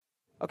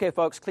Okay,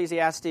 folks,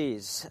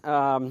 Ecclesiastes.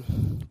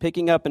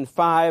 Picking up in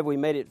 5,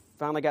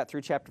 finally got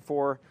through chapter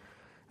 4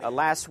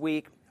 last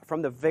week.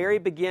 From the very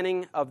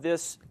beginning of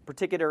this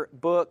particular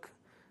book,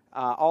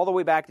 all the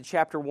way back to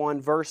chapter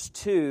 1, verse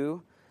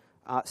 2,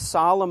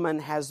 Solomon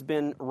has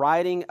been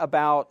writing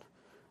about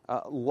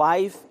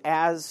life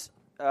as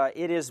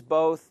it is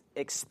both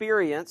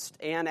experienced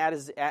and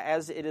as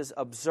it is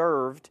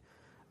observed,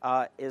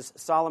 as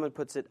Solomon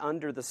puts it,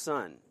 under the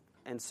sun.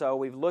 And so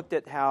we've looked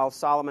at how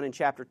Solomon in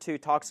chapter 2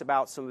 talks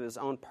about some of his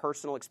own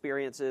personal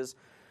experiences,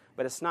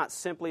 but it's not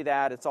simply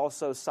that. It's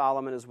also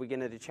Solomon, as we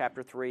get into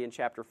chapter 3 and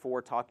chapter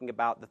 4, talking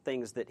about the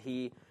things that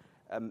he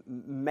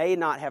may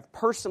not have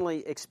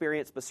personally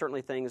experienced, but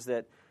certainly things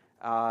that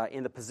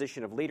in the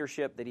position of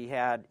leadership that he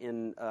had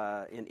in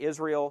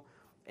Israel,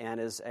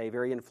 and is a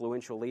very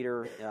influential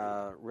leader,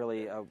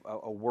 really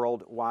a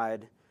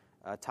worldwide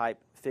type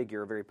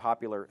figure, a very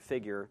popular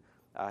figure.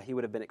 He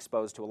would have been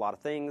exposed to a lot of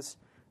things,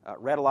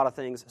 read a lot of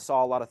things,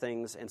 saw a lot of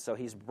things, and so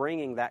he's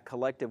bringing that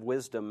collective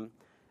wisdom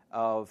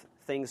of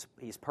things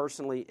he's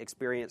personally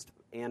experienced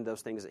and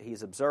those things that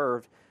he's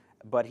observed.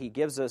 But he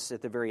gives us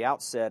at the very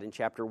outset in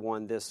chapter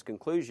 1 this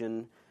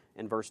conclusion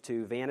in verse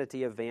 2,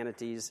 "Vanity of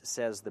vanities,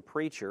 says the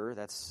preacher,"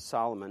 that's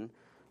Solomon,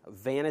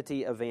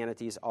 "vanity of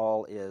vanities,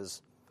 all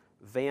is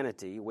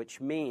vanity,"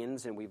 which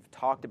means, and we've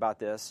talked about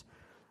this,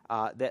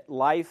 that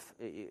life,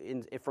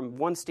 from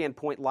one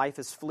standpoint, life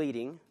is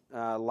fleeting.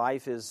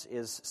 Life is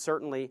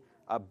certainly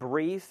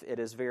brief. It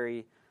is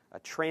very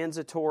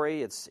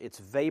transitory. It's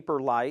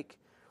vapor-like.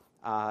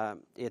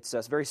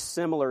 It's very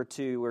similar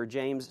to where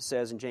James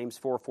says in James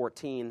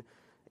 4:14,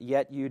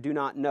 "Yet you do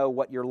not know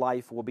what your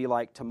life will be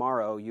like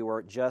tomorrow. You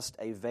are just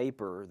a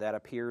vapor that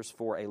appears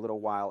for a little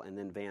while and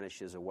then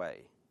vanishes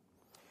away."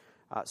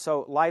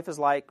 So life is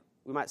like,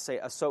 we might say,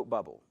 a soap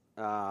bubble.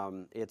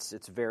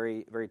 It's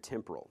very, very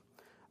temporal.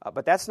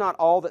 But that's not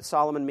all that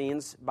Solomon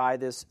means by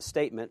this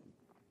statement.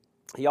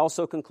 He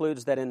also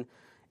concludes that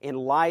in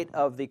light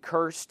of the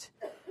cursed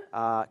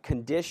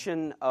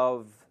condition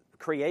of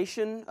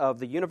creation of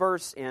the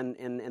universe and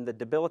the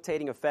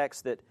debilitating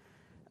effects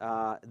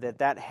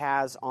that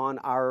has on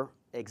our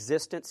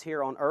existence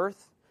here on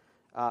earth,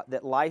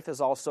 that life is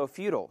also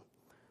futile.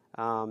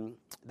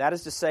 That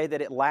is to say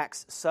that it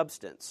lacks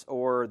substance,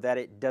 or that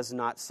it does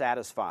not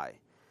satisfy.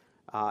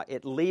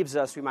 It leaves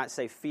us, we might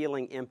say,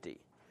 feeling empty.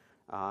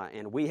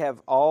 And we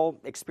have all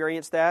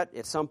experienced that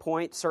at some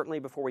point. Certainly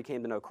before we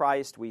came to know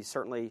Christ, we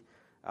certainly,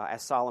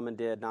 as Solomon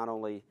did, not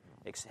only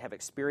have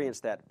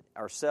experienced that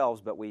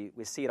ourselves, but we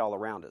see it all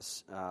around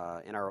us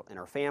in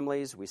our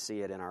families. We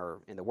see it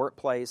in the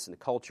workplace, in the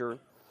culture.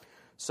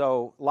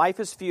 So life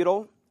is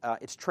futile.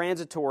 It's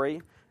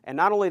transitory, and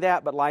not only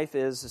that, but life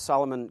is, as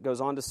Solomon goes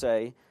on to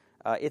say,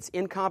 it's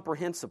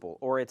incomprehensible,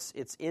 or it's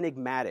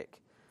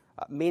enigmatic,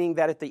 meaning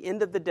that at the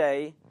end of the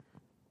day,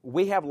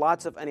 we have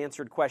lots of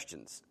unanswered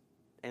questions.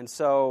 And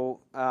so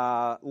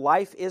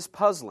life is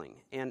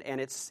puzzling, and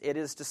it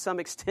is to some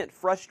extent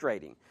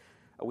frustrating.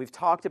 We've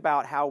talked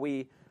about how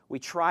we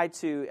try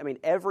to,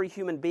 every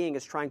human being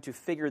is trying to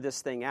figure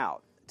this thing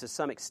out to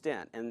some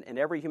extent, and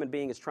every human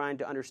being is trying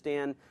to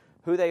understand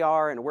who they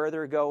are and where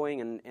they're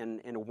going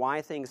and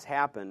why things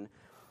happen.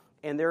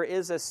 And there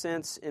is a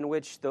sense in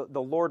which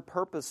the Lord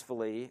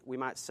purposefully, we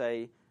might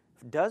say,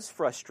 does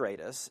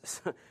frustrate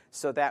us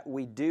so that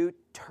we do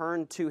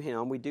turn to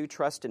Him, we do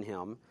trust in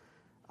Him.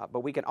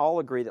 But we can all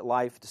agree that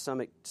life, to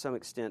some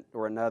extent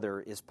or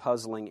another, is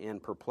puzzling and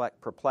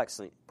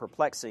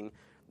perplexing.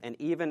 And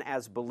even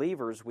as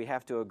believers, we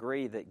have to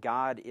agree that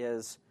God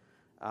is,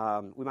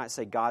 we might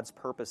say, God's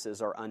purposes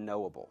are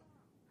unknowable.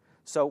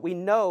 So we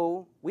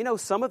know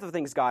some of the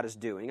things God is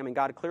doing.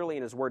 God clearly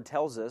in His Word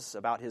tells us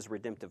about His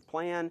redemptive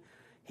plan.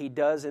 He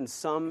does, in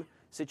some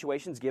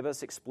situations, give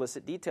us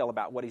explicit detail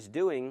about what He's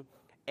doing.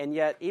 And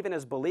yet, even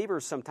as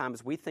believers,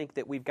 sometimes we think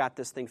that we've got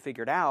this thing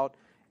figured out,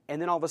 and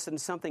then all of a sudden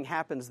something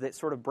happens that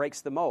sort of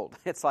breaks the mold.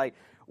 It's like,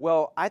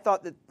 well, I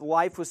thought that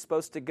life was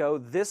supposed to go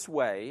this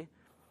way,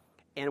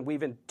 and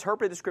we've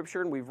interpreted the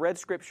Scripture, and we've read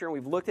Scripture, and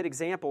we've looked at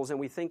examples, and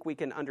we think we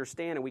can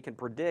understand and we can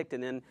predict,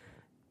 and then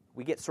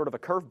we get sort of a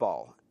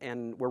curveball,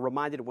 and we're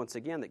reminded once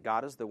again that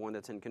God is the one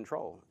that's in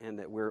control, and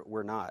that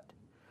we're not.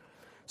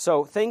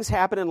 So things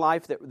happen in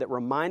life that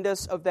remind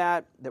us of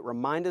that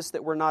remind us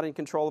that we're not in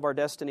control of our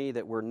destiny,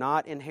 that we're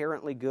not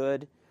inherently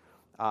good,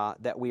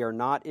 that we are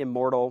not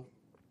immortal.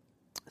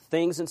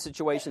 Things and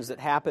situations that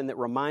happen that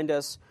remind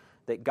us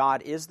that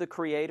God is the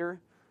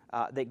Creator,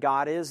 that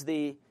God is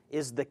the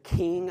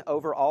King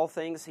over all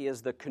things. He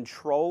is the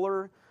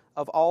controller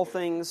of all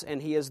things,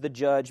 and He is the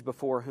judge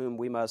before whom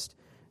we must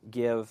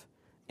give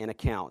an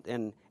account.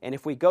 And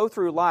if we go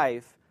through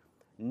life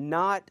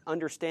not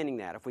understanding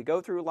that, if we go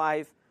through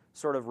life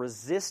sort of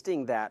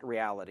resisting that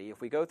reality,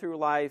 if we go through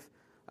life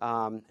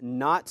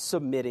not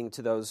submitting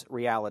to those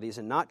realities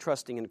and not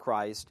trusting in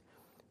Christ,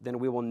 then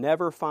we will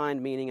never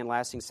find meaning and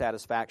lasting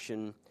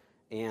satisfaction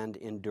and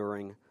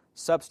enduring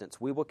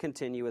substance. We will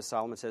continue, as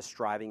Solomon says,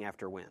 striving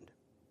after wind.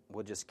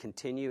 We'll just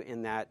continue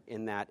in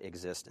that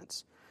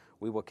existence.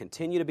 We will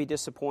continue to be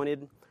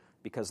disappointed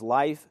because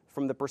life,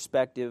 from the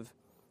perspective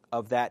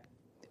of that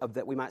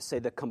we might say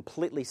the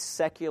completely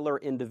secular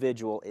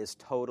individual is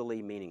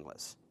totally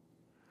meaningless.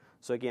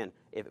 So again,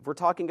 if we're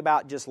talking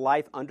about just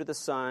life under the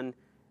sun,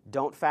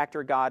 don't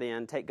factor God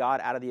in, take God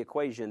out of the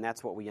equation,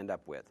 that's what we end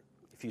up with.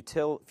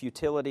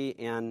 Futility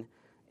and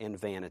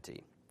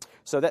vanity.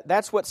 So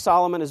that's what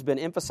Solomon has been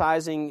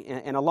emphasizing,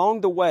 and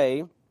along the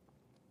way,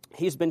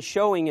 he's been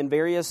showing in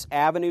various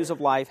avenues of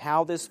life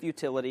how this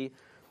futility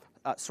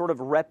sort of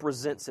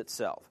represents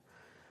itself.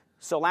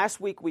 So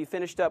last week we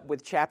finished up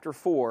with chapter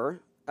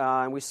 4,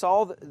 and we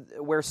saw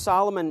where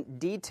Solomon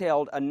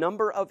detailed a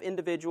number of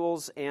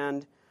individuals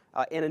and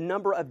in a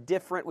number of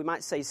different, we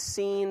might say,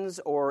 scenes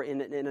or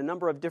in a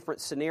number of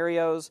different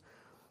scenarios,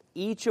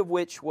 each of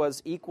which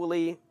was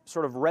equally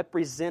sort of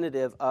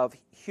representative of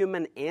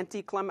human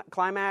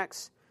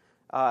anticlimax,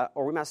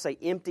 or we might say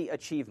empty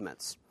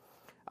achievements.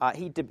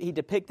 He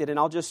depicted, and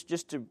I'll just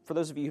to, for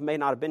those of you who may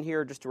not have been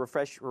here, just to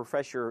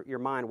refresh your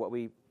mind what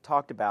we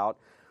talked about,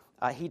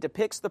 he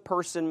depicts the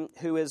person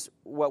who is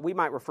what we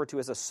might refer to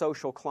as a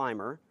social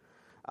climber.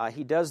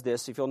 He does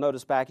this, if you'll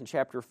notice back in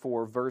chapter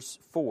 4, verse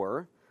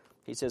 4,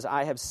 he says,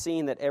 I have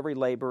seen that every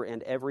labor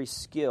and every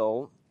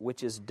skill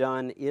which is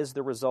done is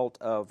the result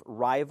of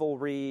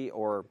rivalry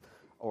or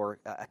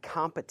a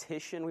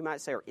competition, we might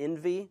say, or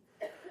envy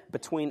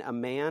between a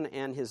man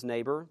and his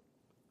neighbor.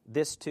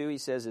 This, too, he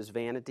says, is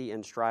vanity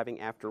and striving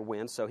after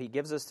wind. So he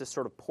gives us this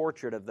sort of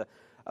portrait of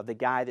the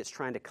guy that's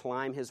trying to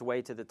climb his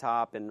way to the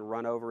top and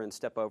run over and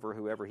step over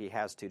whoever he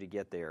has to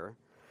get there,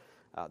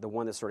 the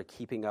one that's sort of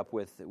keeping up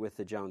with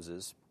the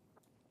Joneses.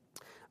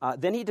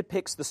 Then he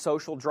depicts the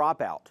social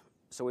dropout.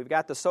 So we've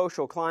got the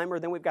social climber,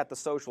 then we've got the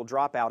social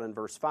dropout in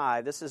verse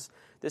 5. This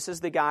is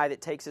the guy that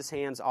takes his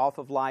hands off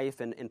of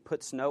life and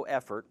puts no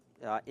effort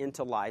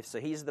into life. So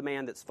he's the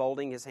man that's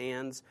folding his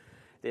hands.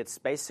 It's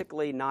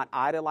basically not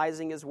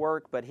idolizing his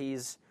work, but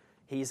he's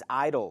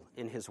idle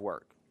in his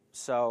work.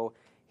 So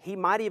he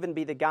might even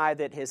be the guy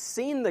that has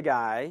seen the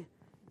guy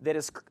that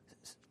is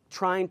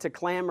trying to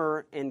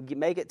clamber and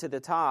make it to the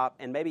top,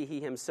 and maybe he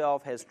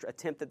himself has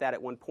attempted that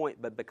at one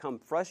point but become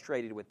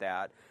frustrated with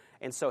that.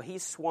 And so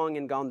he's swung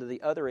and gone to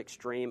the other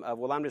extreme of,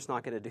 well, I'm just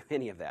not going to do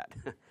any of that.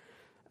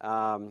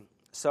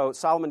 So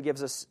Solomon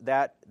gives us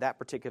that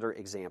particular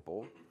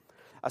example.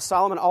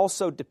 Solomon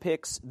also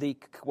depicts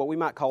what we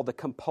might call the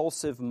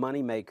compulsive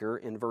moneymaker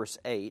in verse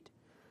 8,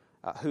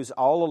 who's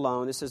all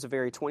alone. This is a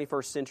very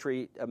 21st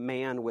century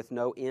man with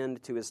no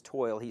end to his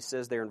toil. He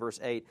says there in verse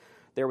 8,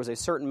 there was a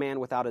certain man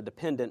without a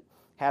dependent,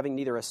 having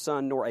neither a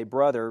son nor a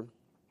brother,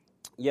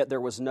 yet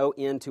there was no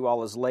end to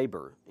all his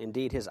labor.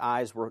 Indeed, his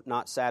eyes were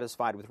not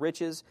satisfied with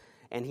riches,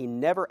 and he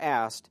never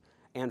asked,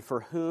 and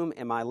for whom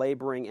am I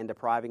laboring and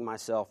depriving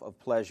myself of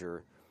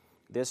pleasure?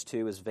 This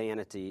too is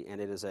vanity,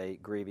 and it is a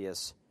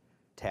grievous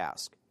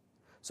task.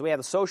 So we have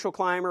the social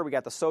climber, we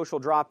got the social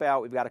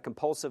dropout, we've got a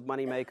compulsive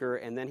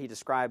moneymaker, and then he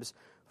describes,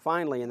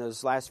 finally, in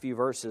those last few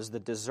verses, the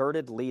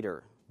deserted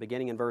leader,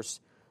 beginning in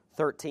verse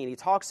 13. He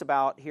talks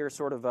about here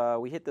sort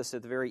of, we hit this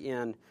at the very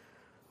end,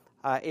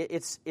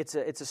 it's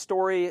a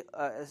story,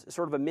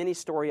 sort of a mini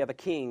story of a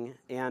king,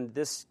 and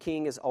this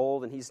king is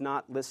old, and he's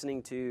not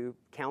listening to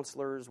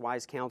counselors,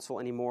 wise counsel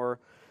anymore,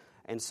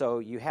 and so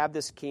you have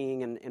this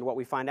king, and what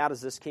we find out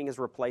is this king is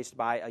replaced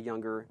by a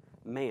younger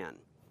man,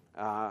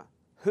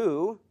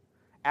 who,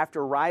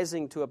 after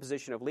rising to a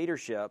position of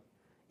leadership,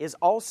 is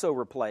also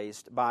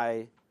replaced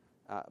by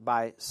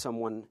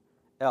someone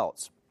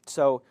else.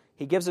 So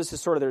he gives us this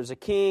sort of, there's a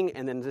king,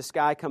 and then this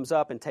guy comes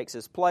up and takes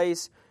his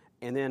place,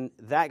 and then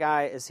that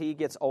guy, as he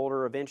gets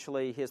older,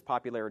 eventually his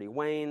popularity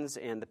wanes,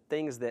 and the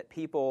things that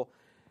people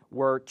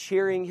were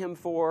cheering him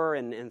for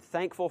and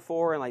thankful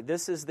for, and like,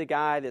 this is the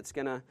guy that's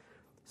going to,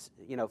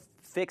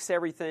 fix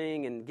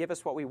everything and give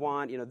us what we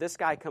want. This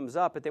guy comes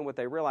up, but then what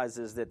they realize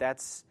is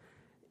that's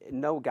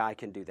no guy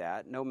can do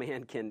that. No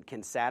man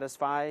can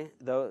satisfy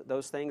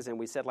those things. And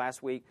we said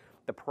last week,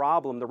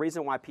 the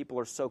reason why people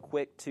are so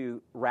quick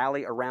to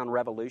rally around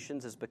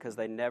revolutions is because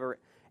they never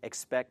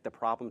expect the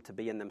problem to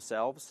be in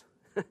themselves.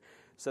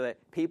 So that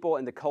people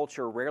in the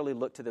culture rarely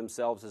look to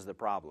themselves as the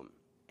problem.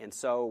 And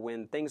so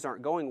when things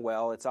aren't going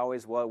well, it's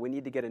always, well, we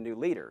need to get a new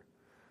leader.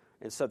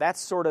 And so that's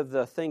sort of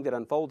the thing that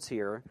unfolds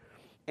here.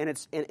 And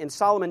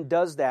Solomon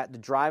does that to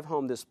drive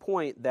home this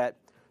point that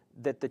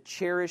the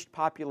cherished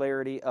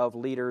popularity of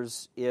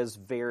leaders is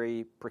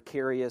very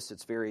precarious,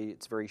 it's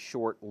very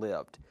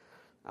short-lived.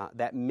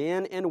 That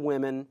men and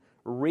women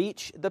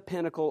reach the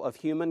pinnacle of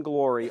human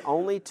glory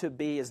only to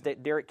be, as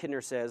Derek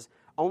Kidner says,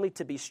 only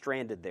to be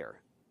stranded there.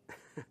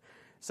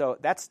 So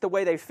that's the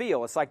way they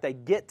feel. It's like they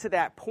get to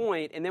that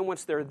point, and then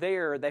once they're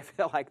there, they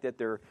feel like that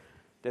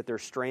they're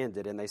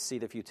stranded, and they see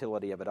the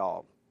futility of it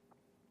all.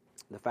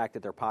 The fact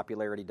that their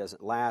popularity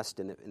doesn't last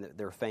and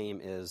their fame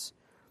is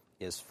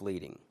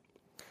fleeting.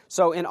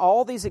 So in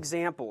all these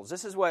examples,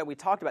 this is what we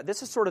talked about.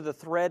 This is sort of the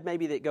thread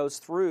maybe that goes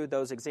through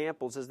those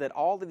examples, is that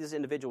all of these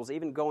individuals,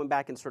 even going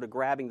back and sort of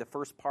grabbing the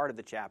first part of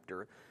the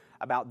chapter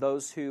about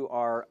those who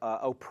are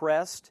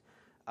oppressed,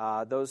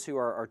 those who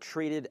are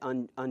treated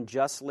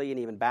unjustly, and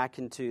even back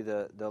into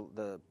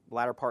the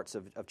latter parts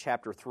of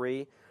chapter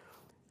 3,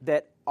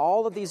 that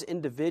all of these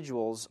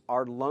individuals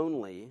are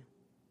lonely,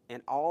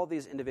 and all of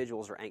these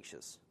individuals are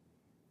anxious.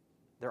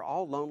 They're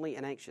all lonely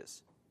and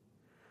anxious.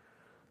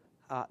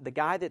 The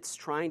guy that's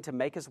trying to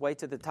make his way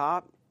to the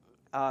top,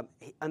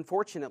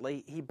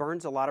 unfortunately, he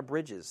burns a lot of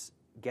bridges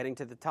getting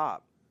to the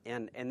top.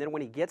 And then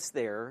when he gets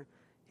there,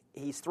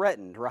 he's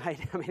threatened, right?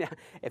 I mean,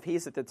 if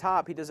he's at the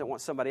top, he doesn't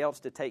want somebody else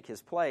to take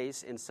his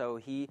place, and so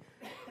he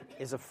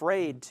is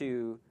afraid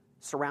to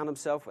surround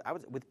himself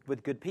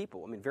with good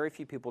people. I mean, very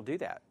few people do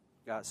that.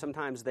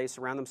 Sometimes they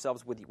surround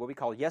themselves with what we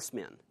call yes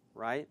men,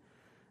 right?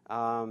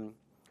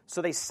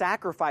 So they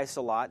sacrifice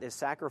a lot. They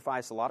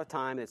sacrifice a lot of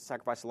time. They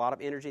sacrifice a lot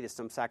of energy. They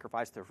some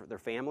sacrifice their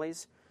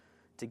families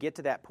to get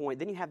to that point.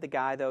 Then you have the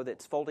guy, though,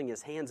 that's folding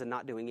his hands and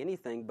not doing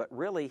anything, but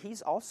really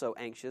he's also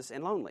anxious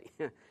and lonely.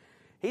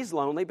 He's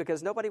lonely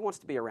because nobody wants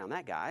to be around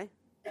that guy,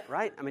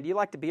 right? I mean, do you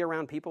like to be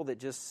around people that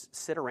just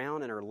sit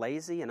around and are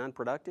lazy and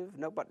unproductive?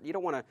 No, but you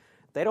don't want to.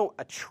 They don't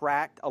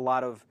attract a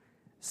lot of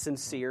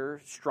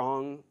sincere,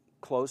 strong,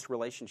 close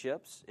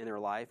relationships in their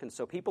life, and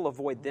so people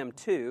avoid them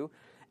too.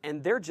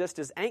 And they're just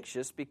as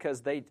anxious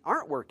because they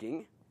aren't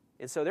working,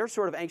 and so they're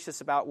sort of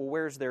anxious about, well,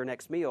 where's their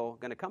next meal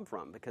going to come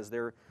from? Because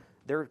they're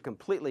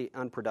completely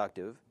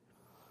unproductive.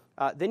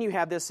 Then you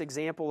have this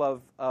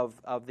example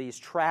of these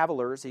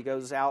travelers. He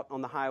goes out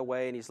on the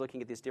highway and he's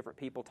looking at these different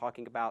people,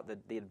 talking about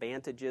the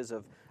advantages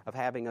of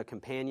having a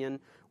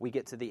companion. We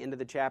get to the end of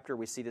the chapter,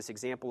 we see this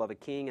example of a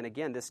king, and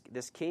again,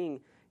 this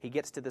king, he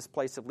gets to this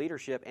place of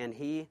leadership, and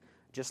he,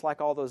 just like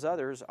all those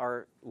others,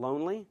 are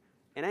lonely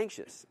and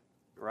anxious,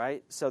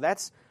 right? So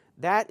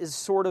that is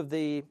sort of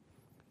the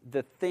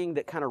thing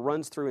that kind of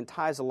runs through and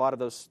ties a lot of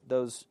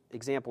those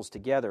examples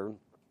together.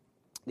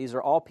 These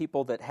are all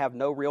people that have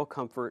no real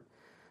comfort,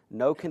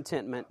 no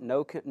contentment,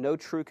 no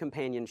true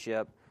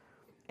companionship,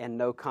 and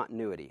no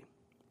continuity.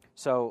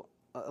 So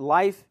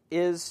life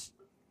is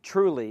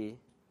truly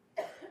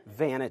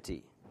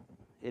vanity.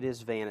 It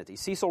is vanity.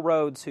 Cecil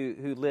Rhodes,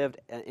 who lived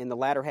in the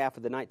latter half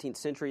of the 19th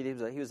century,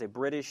 he was a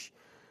British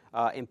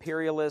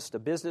imperialist, a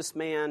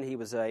businessman. He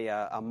was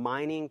a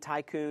mining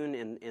tycoon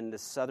in the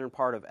southern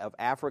part of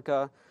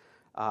Africa,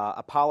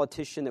 a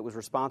politician that was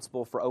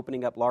responsible for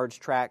opening up large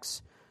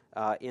tracts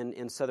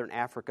in southern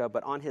Africa.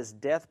 But on his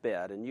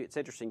deathbed, and it's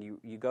interesting,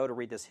 you go to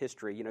read this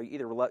history, you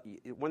either one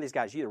of these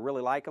guys, you either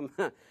really like him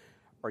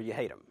or you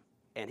hate him.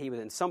 And he was,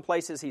 in some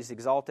places, he's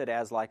exalted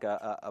as like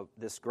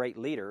this great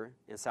leader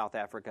in South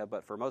Africa,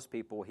 but for most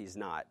people, he's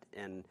not.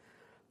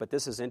 But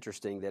this is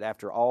interesting that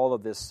after all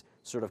of this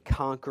sort of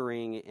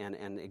conquering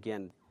and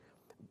again,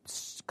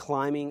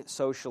 climbing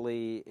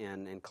socially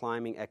and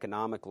climbing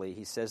economically,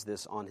 he says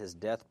this on his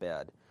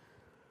deathbed.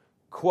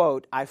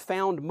 Quote, "I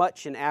found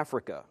much in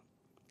Africa.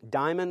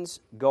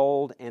 Diamonds,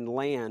 gold, and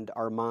land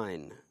are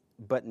mine,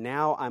 but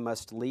now I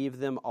must leave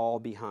them all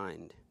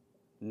behind.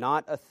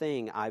 Not a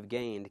thing I've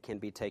gained can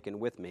be taken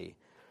with me.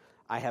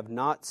 I have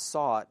not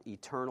sought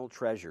eternal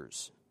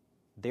treasures.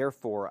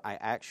 Therefore, I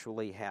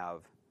actually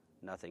have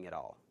nothing at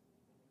all."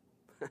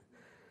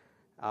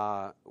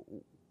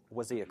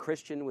 Was he a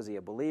Christian? Was he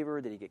a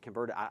believer? Did he get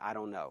converted? I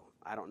don't know.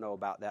 I don't know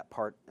about that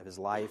part of his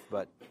life,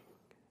 but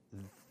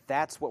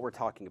that's what we're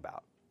talking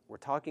about. We're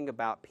talking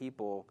about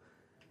people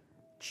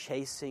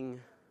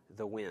chasing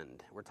the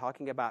wind. We're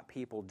talking about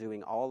people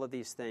doing all of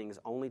these things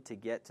only to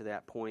get to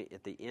that point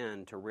at the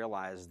end to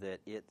realize that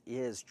it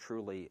is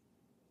truly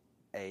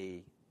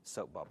a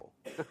soap bubble.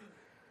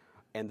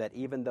 And that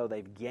even though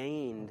they've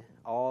gained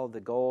all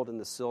the gold and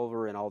the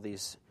silver and all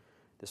this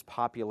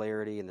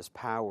popularity and this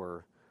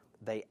power,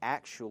 they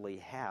actually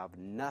have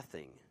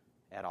nothing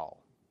at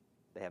all.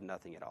 They have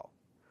nothing at all.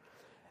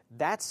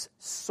 That's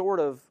sort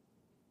of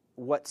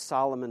what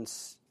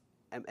Solomon's,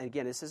 and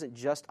again, this isn't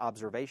just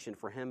observation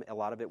for him. A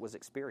lot of it was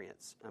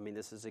experience. I mean,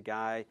 this is a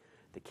guy,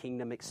 the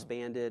kingdom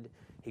expanded.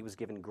 He was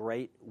given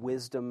great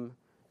wisdom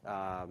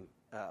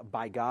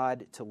by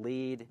God to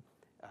lead.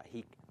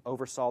 He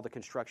oversaw the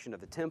construction of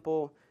the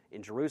temple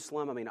in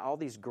Jerusalem. I mean, all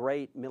these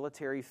great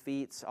military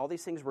feats, all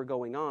these things were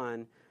going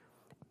on.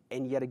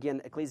 And yet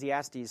again,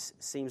 Ecclesiastes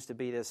seems to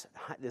be this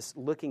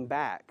looking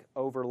back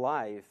over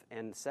life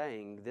and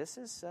saying, this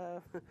is,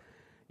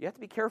 you have to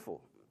be careful.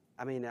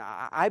 I mean,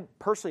 I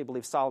personally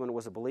believe Solomon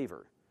was a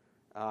believer,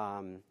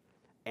 and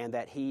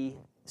that he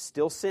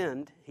still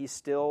sinned. He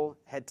still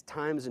had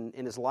times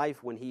in his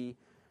life when he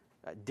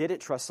didn't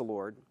trust the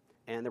Lord,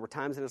 and there were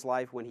times in his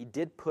life when he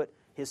did put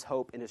his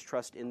hope and his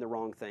trust in the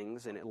wrong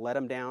things, and it led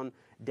him down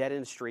dead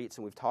end streets,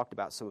 and we've talked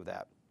about some of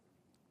that.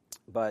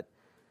 But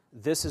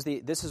this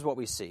is what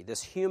we see.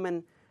 This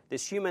human,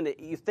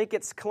 you think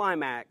it's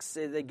climax,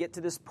 they get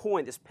to this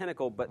point, this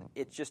pinnacle, but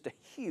it's just a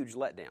huge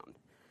letdown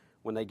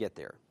when they get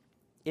there.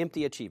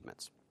 Empty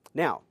achievements.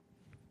 Now,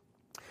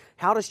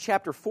 how does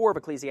chapter 4 of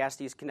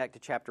Ecclesiastes connect to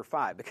chapter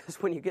 5?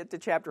 Because when you get to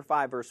chapter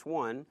 5, verse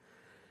 1,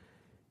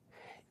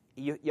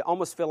 you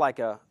almost feel like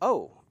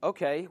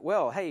okay,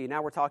 well, hey,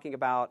 now we're talking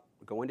about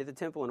going to the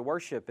temple and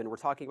worship, and we're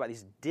talking about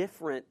these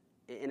different,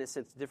 in a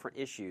sense, different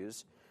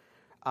issues.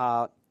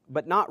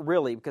 But not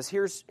really, because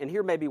here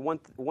may be one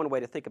way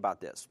to think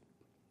about this.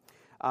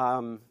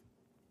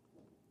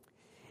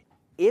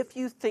 if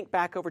you think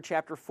back over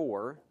chapter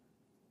 4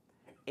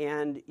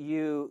 and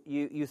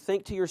you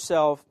think to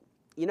yourself,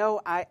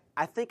 I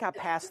think I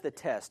passed the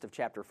test of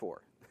chapter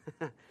 4.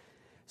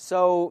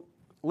 So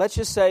let's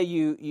just say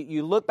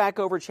you look back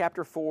over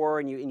chapter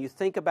 4 and you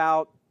think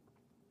about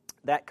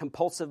that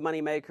compulsive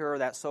moneymaker, or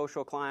that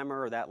social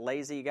climber, or that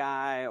lazy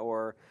guy,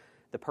 or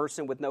the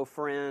person with no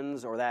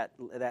friends, or that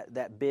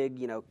big,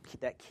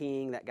 that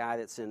king, that guy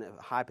that's in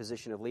a high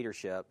position of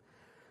leadership.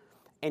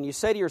 And you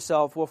say to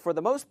yourself, well, for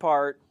the most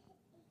part,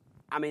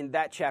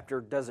 that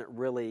chapter doesn't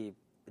really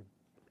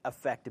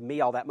affect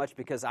me all that much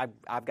because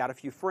I've got a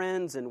few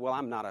friends, and, well,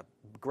 I'm not a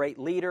great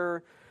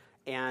leader,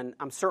 and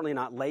I'm certainly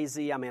not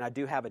lazy. I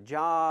do have a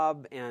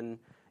job, and,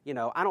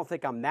 I don't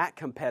think I'm that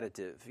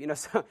competitive.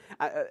 So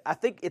I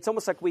think it's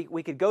almost like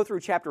we could go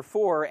through chapter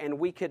 4, and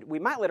we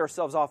might let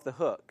ourselves off the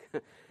hook.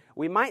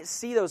 We might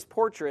see those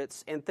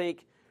portraits and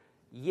think,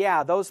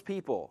 yeah, those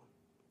people,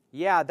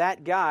 yeah,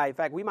 that guy. In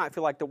fact, we might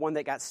feel like the one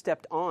that got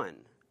stepped on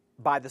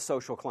by the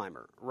social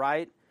climber,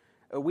 right?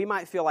 We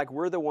might feel like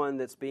we're the one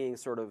that's being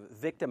sort of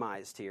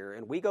victimized here,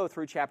 and we go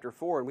through chapter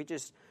 4 and we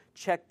just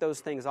check those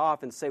things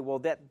off and say, well,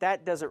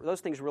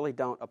 those things really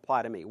don't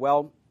apply to me.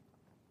 Well,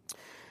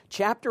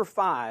 chapter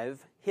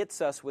 5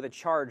 hits us with a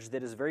charge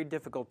that is very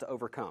difficult to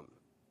overcome.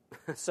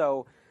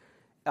 So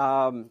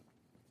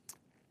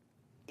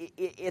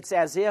it's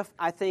as if,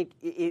 I think,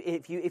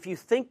 if you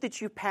think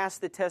that you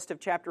passed the test of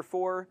chapter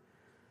 4,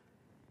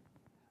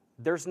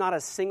 there's not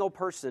a single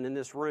person in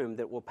this room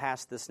that will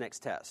pass this next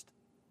test.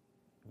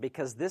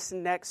 Because this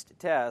next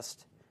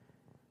test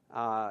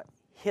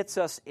hits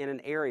us in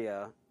an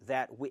area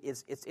that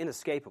it's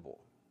inescapable.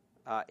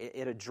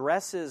 It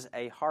addresses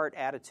a heart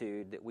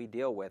attitude that we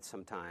deal with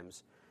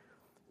sometimes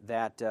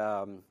that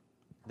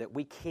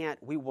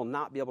we will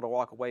not be able to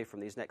walk away from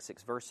these next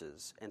 6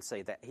 verses and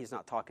say that he's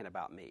not talking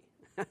about me.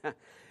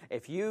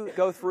 If you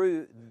go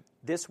through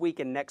this week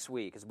and next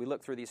week, as we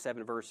look through these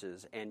 7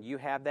 verses, and you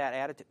have that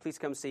attitude, please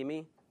come see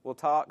me. We'll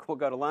talk. We'll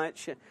go to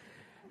lunch.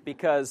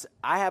 Because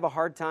I have a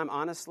hard time,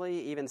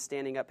 honestly, even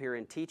standing up here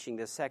and teaching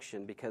this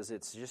section, because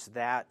it's just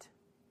that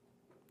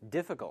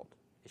difficult.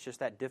 It's just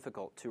that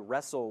difficult to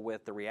wrestle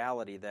with the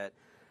reality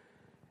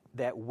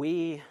that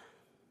we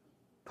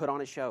put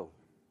on a show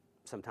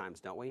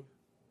sometimes, don't we?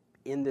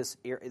 In this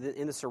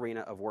arena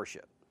of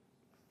worship.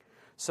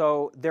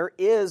 So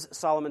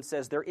Solomon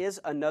says, there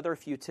is another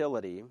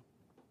futility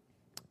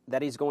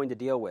that he's going to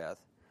deal with.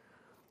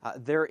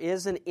 There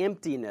is an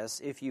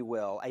emptiness, if you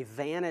will, a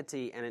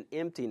vanity and an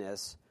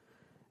emptiness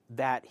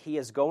that he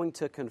is going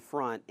to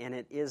confront, and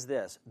it is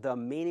this: the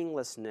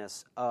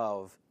meaninglessness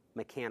of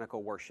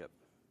mechanical worship.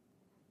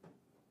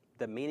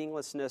 The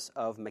meaninglessness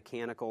of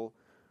mechanical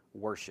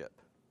worship.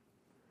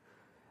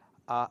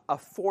 A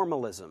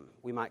formalism,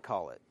 we might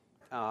call it.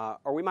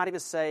 Or we might even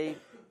say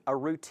a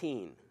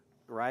routine,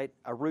 right?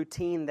 A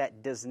routine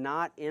that does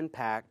not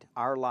impact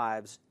our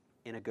lives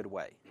in a good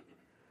way.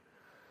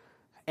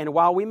 And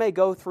while we may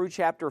go through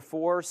chapter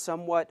 4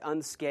 somewhat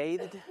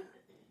unscathed,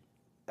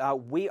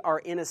 we are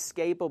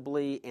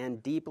inescapably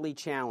and deeply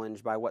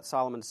challenged by what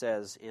Solomon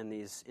says in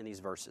these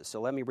verses. So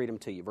let me read them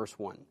to you. Verse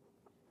 1,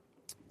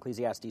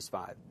 Ecclesiastes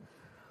 5.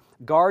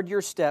 Guard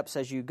your steps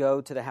as you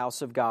go to the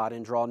house of God,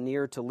 and draw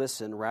near to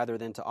listen rather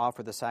than to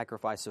offer the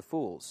sacrifice of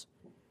fools,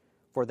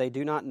 for they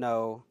do not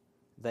know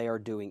they are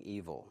doing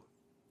evil.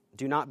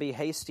 Do not be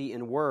hasty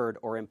in word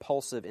or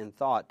impulsive in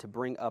thought to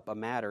bring up a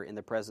matter in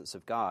the presence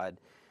of God,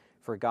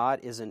 for God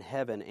is in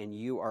heaven and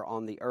you are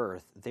on the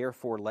earth,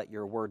 therefore let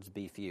your words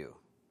be few.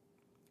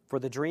 For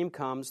the dream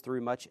comes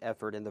through much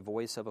effort, and the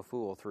voice of a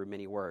fool through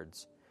many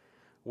words.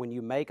 When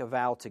you make a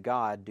vow to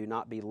God, do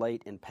not be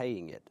late in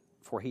paying it,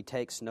 for he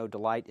takes no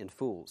delight in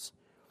fools.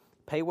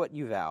 Pay what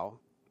you vow.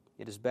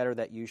 It is better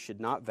that you should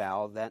not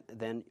vow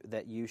than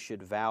that you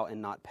should vow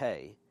and not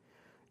pay.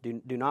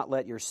 Do not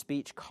let your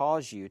speech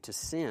cause you to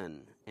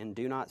sin, and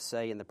do not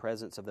say in the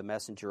presence of the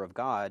messenger of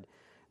God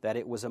that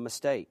it was a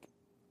mistake.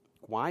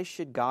 Why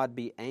should God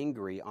be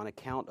angry on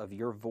account of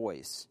your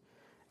voice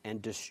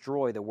and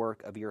destroy the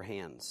work of your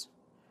hands?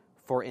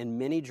 For in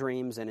many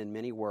dreams and in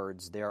many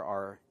words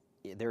there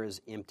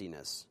is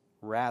emptiness.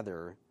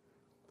 Rather,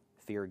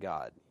 fear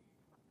God.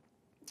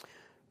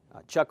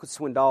 Chuck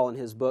Swindoll, in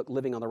his book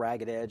Living on the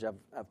Ragged Edge,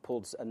 I've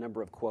pulled a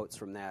number of quotes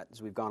from that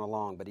as we've gone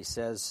along, but he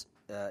says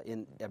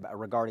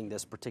regarding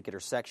this particular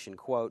section,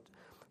 quote,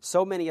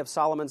 "So many of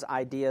Solomon's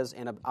ideas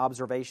and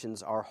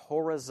observations are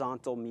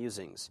horizontal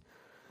musings.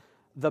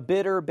 The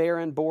bitter,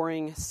 barren,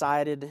 boring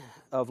sided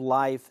of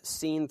life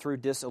seen through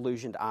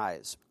disillusioned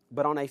eyes.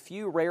 But on a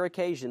few rare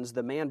occasions,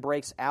 the man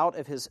breaks out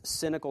of his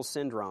cynical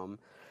syndrome,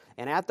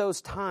 and at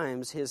those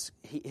times,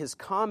 his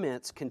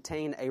comments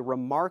contain a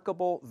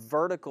remarkable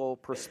vertical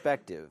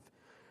perspective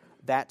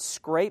that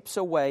scrapes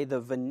away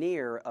the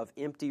veneer of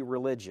empty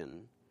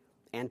religion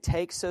and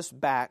takes us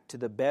back to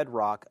the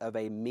bedrock of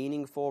a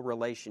meaningful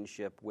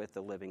relationship with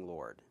the living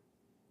Lord."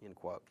 End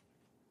quote.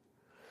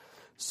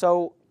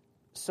 So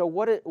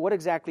what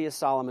exactly is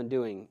Solomon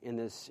doing in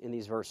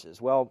these verses?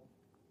 Well,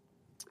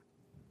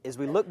 as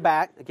we look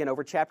back, again,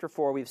 over chapter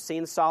 4, we've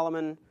seen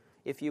Solomon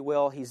if you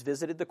will. He's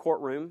visited the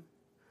courtroom.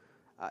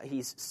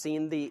 He's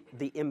seen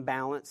the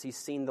imbalance. He's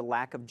seen the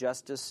lack of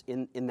justice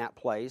in that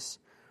place.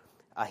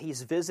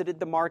 He's visited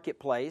the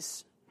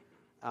marketplace.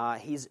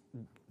 He's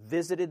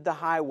visited the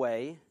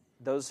highway,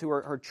 those who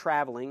are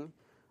traveling,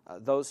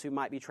 those who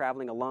might be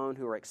traveling alone,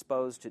 who are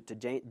exposed to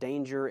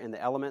danger and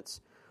the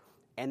elements.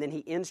 And then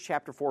he ends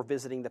chapter 4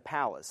 visiting the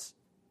palace.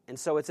 And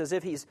so it's as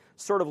if he's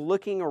sort of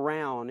looking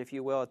around, if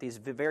you will, at these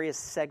various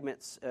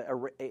segments,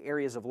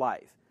 areas of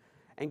life,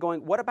 and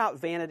going, what about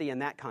vanity in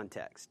that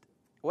context?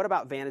 What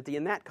about vanity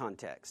in that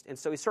context? And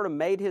so he sort of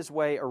made his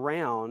way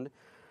around,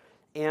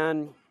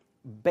 and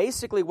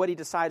basically what he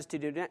decides to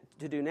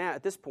do now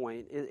at this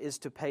point is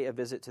to pay a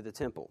visit to the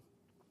temple.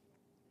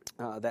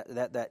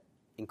 That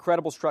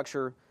incredible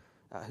structure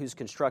whose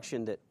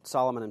construction that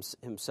Solomon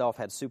himself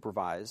had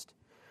supervised.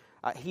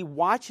 He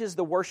watches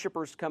the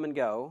worshipers come and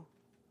go.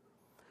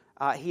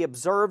 He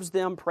observes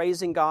them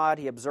praising God.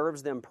 He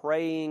observes them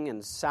praying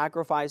and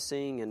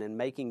sacrificing and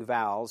making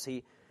vows.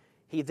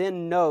 He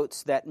then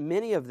notes that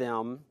many of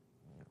them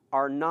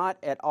are not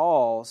at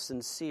all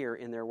sincere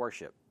in their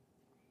worship.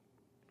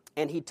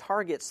 And he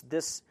targets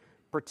this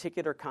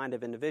particular kind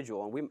of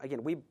individual.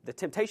 And the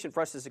temptation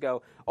for us is to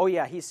go, oh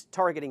yeah, he's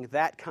targeting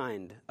that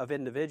kind of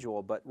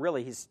individual, but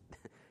really he's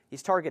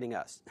targeting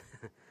us.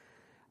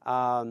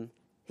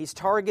 He's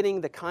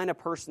targeting the kind of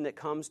person that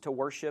comes to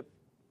worship,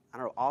 I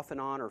don't know, off and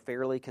on or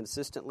fairly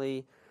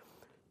consistently.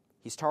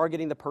 He's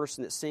targeting the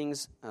person that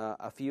sings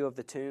a few of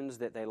the tunes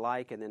that they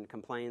like and then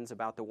complains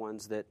about the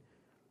ones that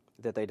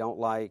they don't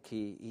like.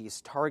 He's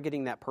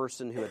targeting that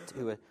person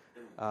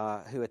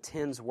who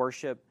attends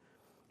worship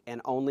and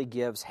only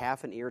gives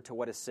half an ear to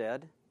what is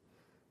said,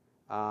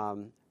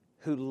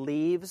 who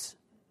leaves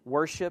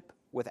worship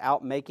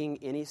without making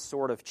any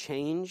sort of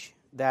change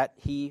that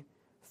he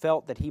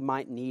felt that he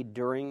might need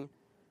during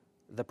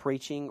the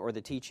preaching or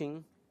the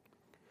teaching.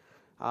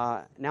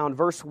 Now in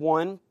verse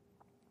 1,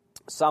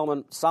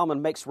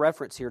 Solomon makes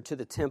reference here to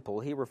the temple.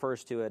 He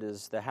refers to it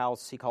as the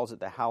house. He calls it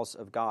the house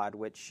of God,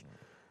 which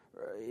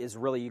is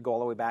really, you go all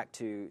the way back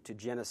to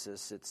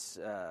Genesis.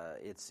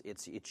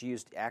 It's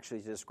used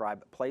actually to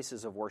describe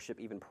places of worship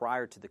even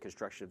prior to the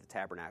construction of the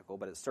tabernacle.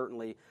 But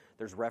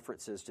there's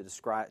references to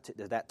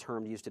that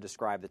term used to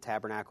describe the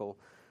tabernacle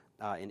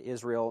in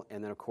Israel.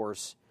 And then of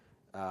course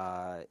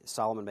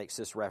Solomon makes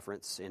this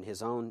reference in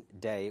his own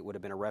day. It would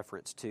have been a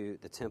reference to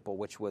the temple,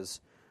 which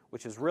was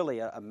really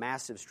a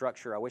massive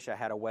structure. I wish I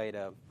had a way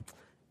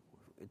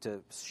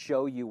to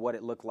show you what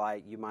it looked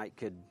like. You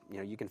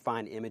can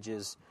find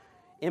images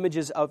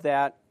of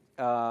that,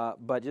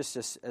 but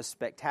just a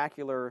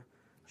spectacular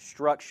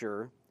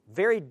structure,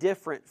 very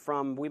different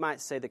from, we might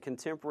say, the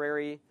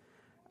contemporary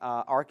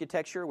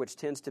architecture, which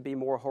tends to be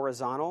more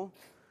horizontal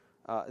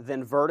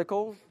than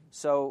vertical.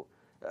 So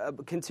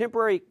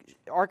contemporary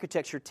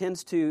architecture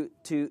tends to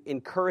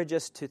encourage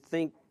us to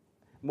think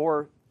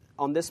more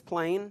on this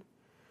plane.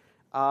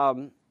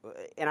 And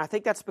I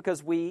think that's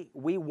because we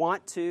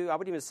want to, I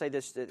would even say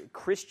this, that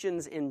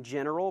Christians in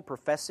general,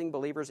 professing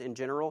believers in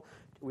general,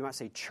 we might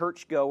say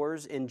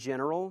churchgoers in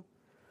general,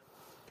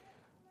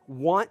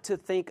 want to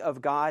think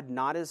of God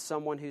not as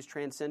someone who's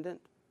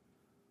transcendent.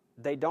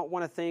 They don't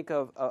want to think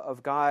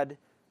of God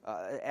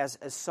as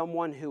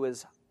someone who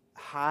is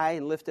high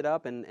and lifted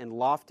up and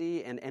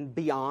lofty and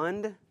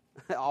beyond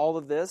all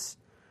of this.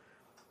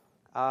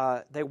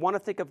 They want to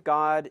think of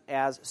God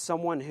as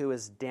someone who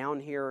is down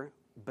here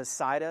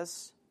beside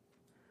us,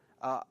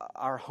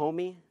 our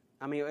homie.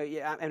 I mean,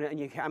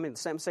 I'm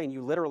saying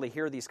you literally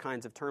hear these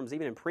kinds of terms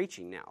even in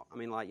preaching now. I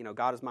mean, like,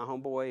 God is my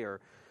homeboy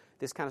or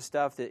this kind of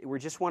stuff. That we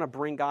just want to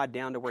bring God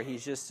down to where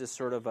He's just this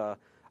sort of a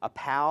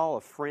pal,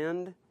 a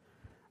friend.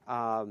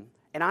 And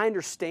I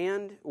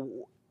understand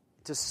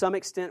to some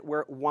extent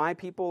why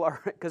people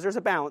are, because there's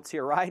a balance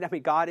here, right? I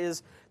mean, God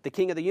is the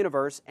King of the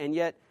universe, and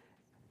yet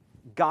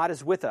God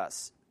is with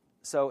us.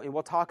 So, and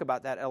we'll talk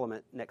about that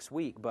element next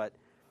week, but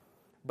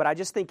I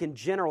just think in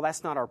general,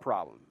 that's not our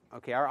problem.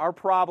 Okay, our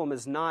problem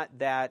is not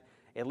that,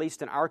 at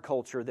least in our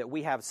culture, that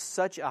we have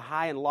such a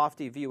high and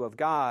lofty view of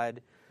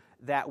God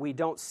that we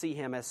don't see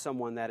Him as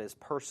someone that is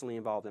personally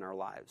involved in our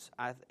lives.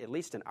 At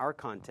least in our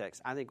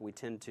context, I think we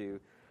tend to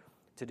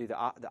do the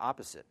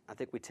opposite. I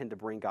think we tend to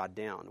bring God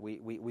down.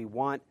 We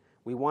want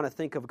to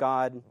think of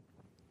God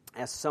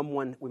as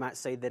someone, we might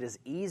say, that is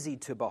easy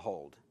to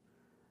behold,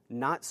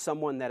 not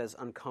someone that is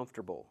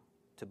uncomfortable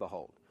to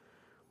behold.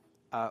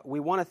 We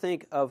want to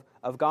think of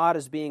God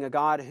as being a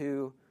God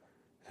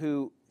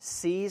who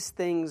sees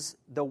things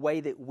the way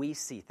that we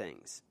see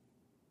things,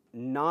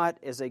 not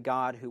as a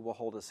God who will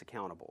hold us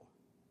accountable.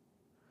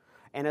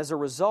 And as a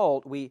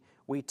result, we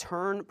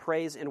turn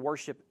praise and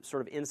worship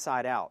sort of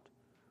inside out.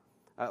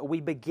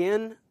 We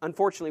begin,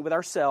 unfortunately, with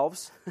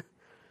ourselves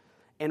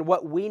and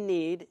what we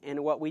need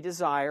and what we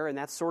desire, and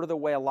that's sort of the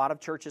way a lot of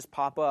churches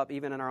pop up,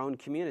 even in our own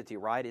community,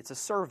 right? It's a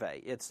survey.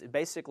 It's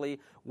basically,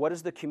 what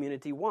does the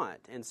community want?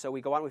 And so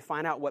we go out and we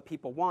find out what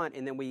people want,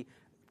 and then we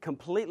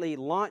completely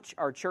launch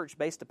our church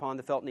based upon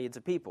the felt needs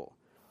of people.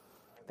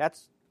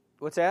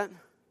 What's that?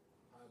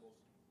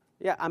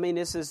 Yeah, I mean,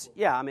 this is,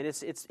 yeah, I mean,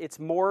 it's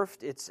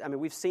morphed. I mean,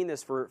 we've seen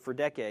this for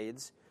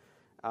decades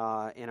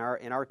in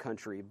our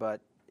country,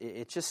 but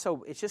it's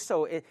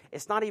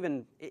not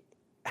even,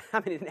 I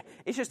mean,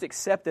 it's just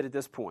accepted at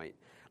this point.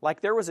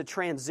 Like there was a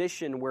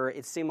transition where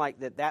it seemed like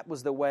that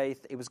was the way,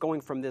 it was going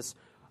from this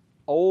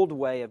old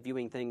way of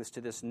viewing things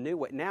to this new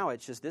way. Now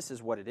it's just, this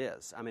is what it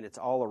is. I mean, it's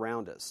all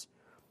around us.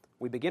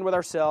 We begin with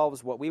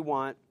ourselves, what we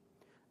want,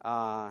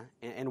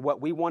 and what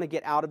we want to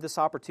get out of this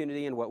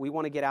opportunity and what we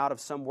want to get out of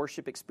some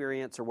worship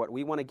experience or what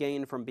we want to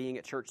gain from being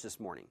at church this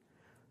morning.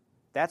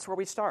 That's where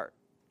we start.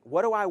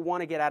 What do I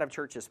want to get out of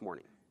church this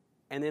morning?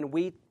 And then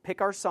we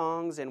pick our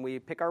songs and we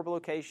pick our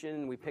location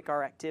and we pick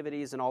our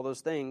activities and all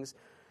those things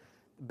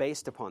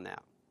based upon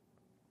that.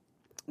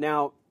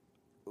 Now,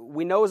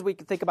 we know as we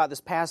think about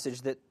this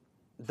passage that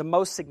the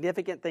most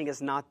significant thing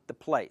is not the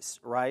place,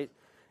 right?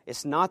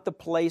 It's not the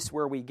place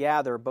where we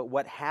gather, but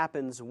what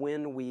happens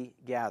when we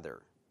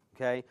gather,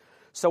 okay?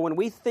 So when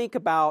we think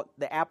about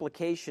the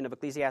application of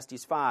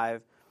Ecclesiastes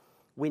 5,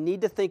 we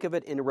need to think of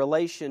it in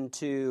relation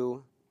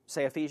to,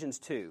 say, Ephesians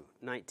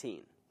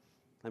 2:19.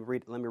 Let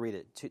me read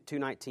it.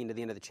 2:19 to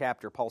the end of the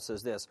chapter, Paul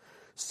says this,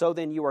 "So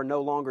then you are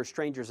no longer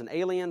strangers and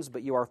aliens,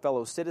 but you are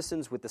fellow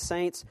citizens with the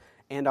saints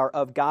and are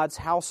of God's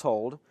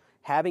household,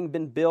 having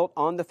been built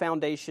on the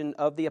foundation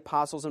of the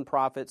apostles and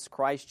prophets,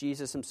 Christ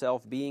Jesus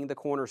himself being the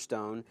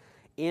cornerstone,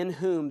 in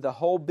whom the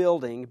whole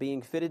building,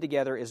 being fitted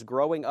together, is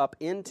growing up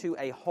into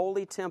a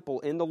holy temple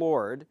in the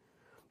Lord,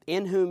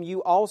 in whom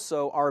you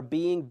also are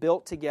being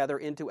built together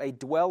into a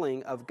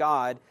dwelling of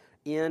God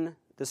in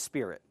the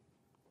Spirit."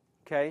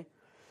 Okay?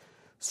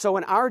 So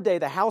in our day,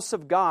 the house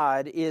of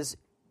God is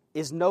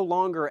no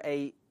longer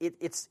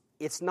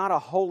it's not a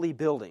holy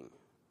building.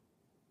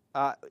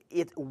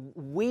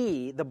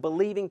 We, the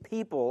believing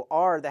people,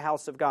 are the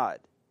house of God.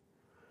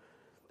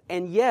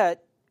 And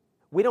yet,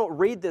 we don't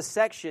read this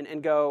section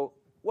and go,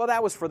 well,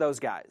 that was for those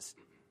guys.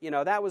 You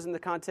know, that was in the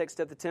context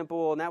of the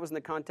temple, and that was in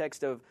the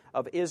context of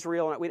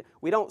Israel. And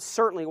we don't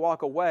certainly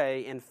walk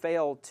away and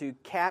fail to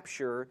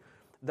capture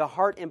the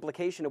heart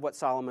implication of what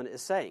Solomon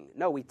is saying.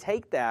 No, we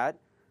take that,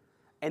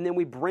 and then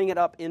we bring it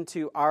up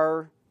into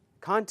our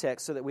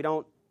context so that we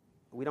don't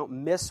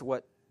miss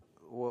what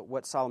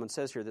Solomon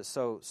says here that's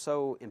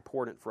so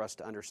important for us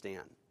to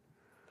understand.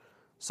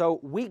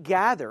 So we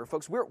gather,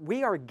 folks,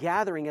 we are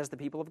gathering as the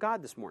people of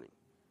God this morning.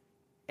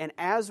 And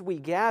as we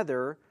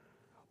gather,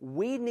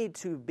 we need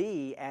to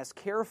be as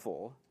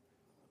careful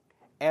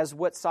as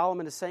what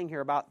Solomon is saying here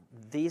about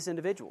these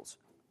individuals.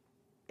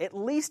 At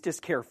least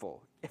as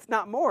careful, if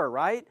not more,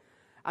 right?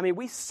 I mean,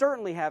 we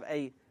certainly have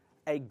a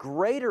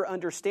greater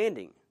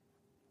understanding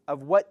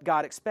of what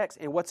God expects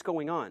and what's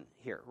going on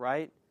here,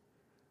 right?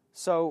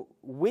 So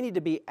we need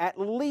to be at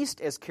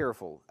least as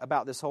careful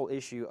about this whole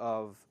issue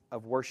of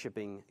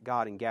worshiping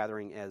God and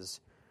gathering as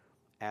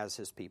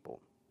His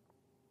people.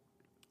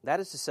 That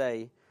is to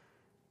say,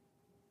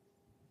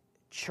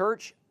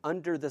 church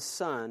under the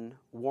sun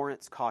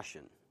warrants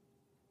caution.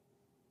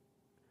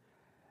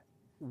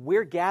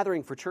 We're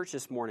gathering for church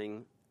this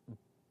morning,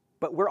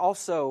 but we're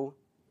also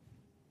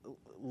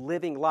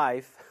living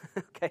life,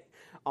 okay,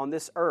 on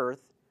this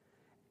earth,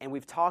 and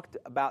we've talked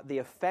about the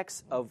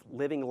effects of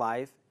living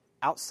life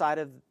outside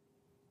of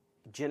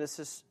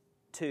Genesis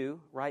 2,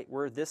 right?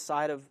 We're this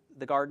side of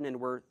the garden and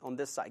we're on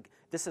this side.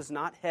 This is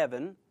not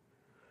heaven.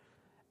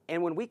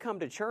 And when we come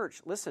to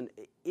church, listen,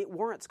 it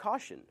warrants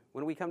caution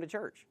when we come to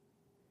church.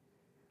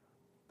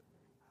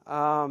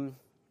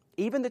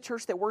 Even the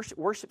church that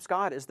worships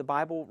God as the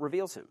Bible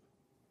reveals Him.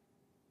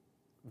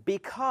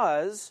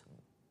 Because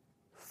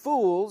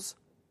fools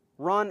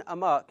run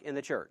amok in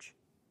the church.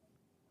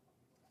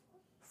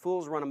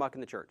 Fools run amok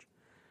in the church.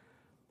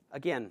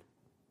 Again,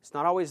 it's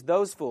not always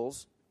those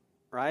fools,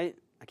 right?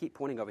 I keep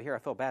pointing over here. I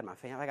feel bad.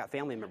 I got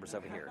family members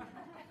over here.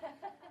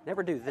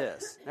 Never do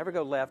this. Never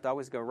go left.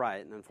 Always go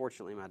right. And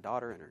unfortunately, my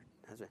daughter and her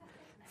husband.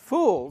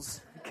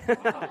 Fools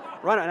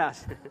run on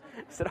us.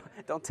 So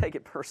don't take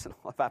it personal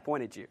if I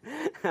pointed you.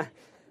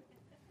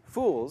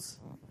 Fools,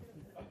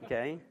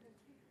 okay,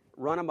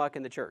 run amok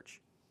in the church.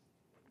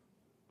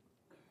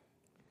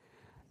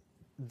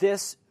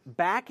 This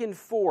back and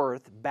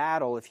forth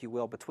battle, if you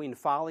will, between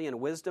folly and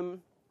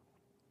wisdom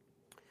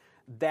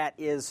that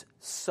is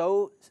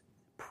so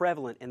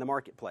prevalent in the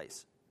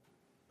marketplace.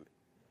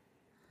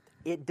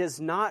 It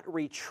does not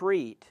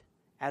retreat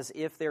as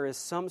if there is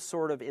some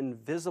sort of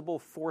invisible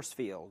force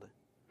field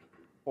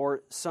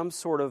or some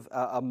sort of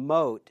a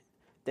moat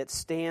that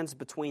stands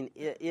between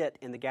it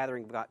and the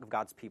gathering of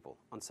God's people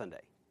on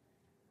Sunday.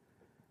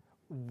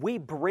 We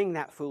bring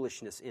that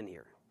foolishness in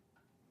here.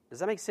 Does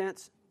that make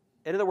sense?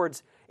 In other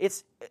words,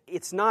 it's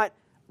not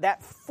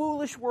that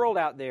foolish world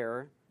out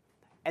there,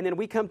 and then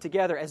we come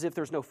together as if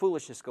there's no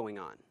foolishness going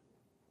on,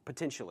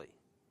 potentially,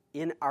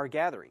 in our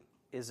gathering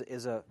is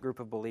a group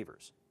of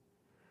believers.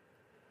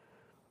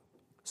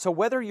 So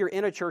whether you're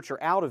in a church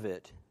or out of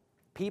it,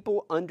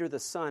 people under the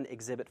sun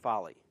exhibit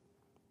folly.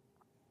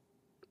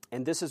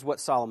 And this is what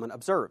Solomon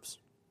observes.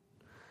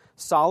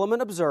 Solomon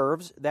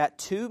observes that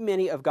too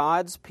many of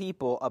God's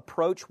people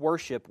approach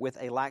worship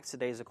with a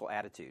lackadaisical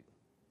attitude.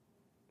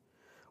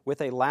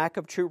 with a lack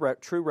of true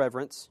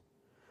reverence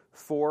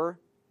for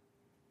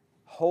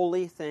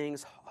holy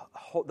things,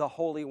 the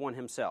Holy One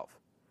himself.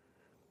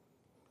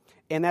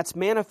 And that's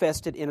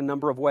manifested in a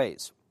number of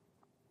ways.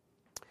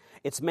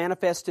 It's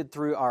manifested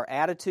through our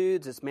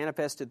attitudes, it's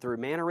manifested through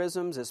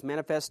mannerisms, it's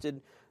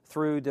manifested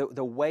through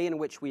the way in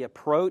which we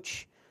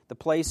approach the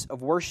place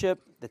of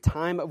worship, the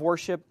time of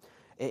worship.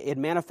 It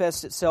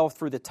manifests itself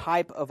through the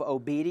type of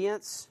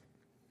obedience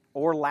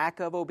or lack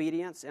of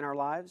obedience in our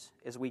lives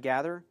as we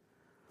gather.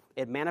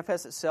 It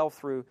manifests itself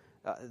through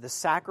the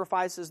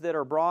sacrifices that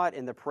are brought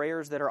and the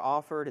prayers that are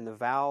offered and the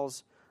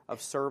vows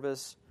of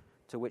service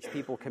to which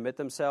people commit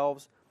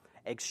themselves.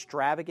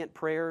 Extravagant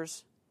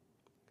prayers,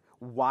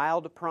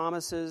 wild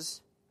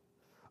promises,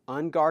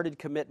 unguarded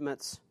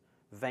commitments,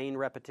 vain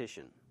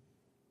repetition.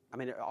 I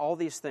mean, all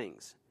these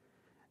things.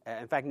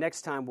 In fact,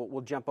 next time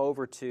we'll jump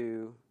over to,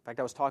 in fact,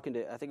 I was talking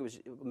to, I think it was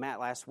Matt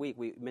last week,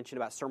 we mentioned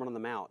about Sermon on the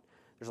Mount.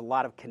 There's a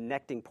lot of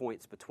connecting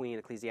points between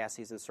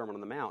Ecclesiastes and Sermon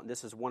on the Mount. And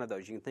this is one of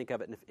those. You can think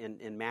of it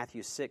in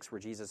Matthew 6, where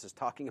Jesus is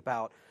talking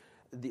about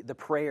the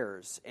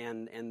prayers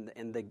and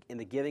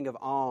the giving of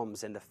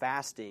alms and the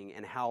fasting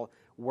and how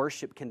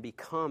worship can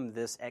become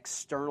this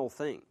external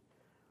thing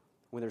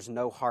when there's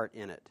no heart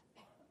in it.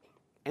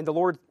 And the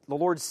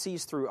Lord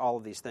sees through all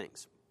of these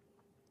things.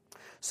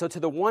 So to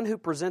the one who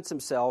presents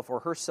himself or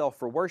herself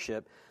for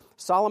worship,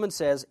 Solomon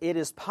says, it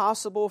is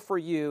possible for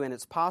you and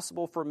it's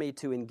possible for me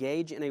to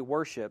engage in a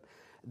worship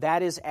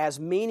that is as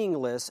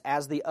meaningless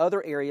as the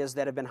other areas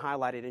that have been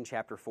highlighted in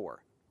chapter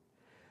 4.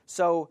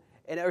 So,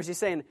 and as he's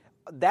saying,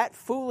 that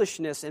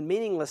foolishness and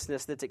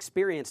meaninglessness that's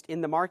experienced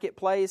in the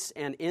marketplace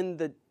and in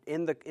the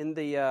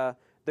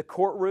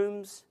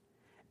courtrooms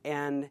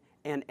and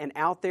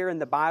out there in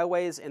the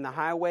byways and the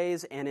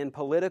highways and in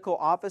political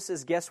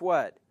offices, guess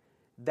what?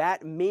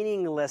 That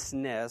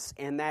meaninglessness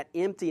and that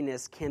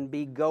emptiness can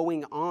be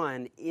going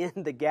on in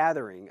the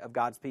gathering of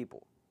God's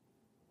people.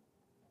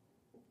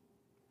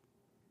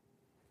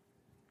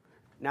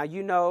 Now,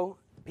 you know,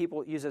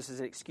 people use this as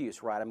an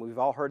excuse, right? I mean, we've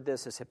all heard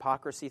this as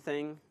hypocrisy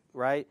thing,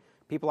 right?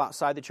 People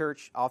outside the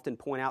church often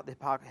point out the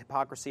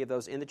hypocrisy of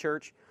those in the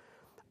church.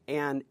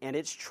 And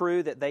it's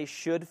true that they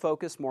should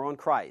focus more on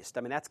Christ.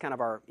 I mean, that's kind of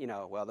our,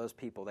 those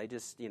people, they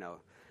just,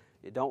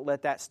 don't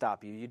let that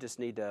stop you. You just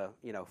need to,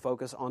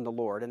 focus on the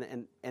Lord.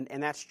 And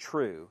that's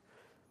true.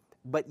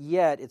 But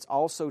yet, it's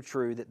also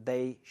true that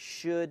they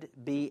should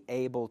be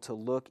able to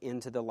look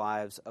into the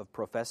lives of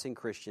professing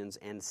Christians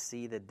and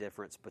see the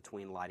difference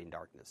between light and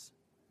darkness.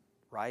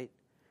 Right?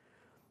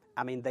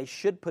 I mean, they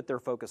should put their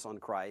focus on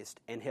Christ,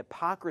 and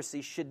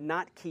hypocrisy should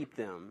not keep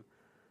them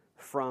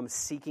from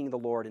seeking the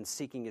Lord and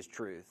seeking His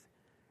truth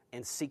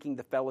and seeking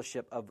the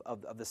fellowship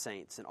of the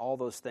saints and all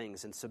those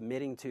things and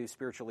submitting to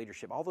spiritual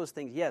leadership. All those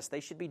things, yes, they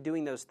should be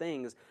doing those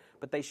things,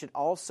 but they should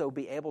also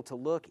be able to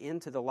look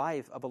into the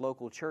life of a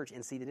local church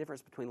and see the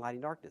difference between light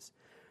and darkness.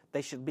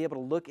 They should be able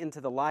to look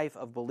into the life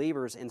of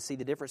believers and see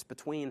the difference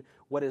between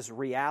what is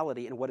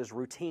reality and what is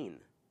routine.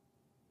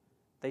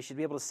 They should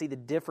be able to see the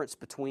difference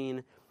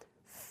between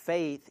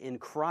faith in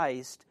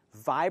Christ,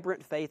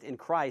 vibrant faith in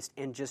Christ,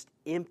 and just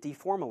empty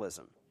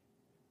formalism.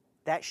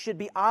 That should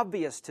be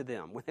obvious to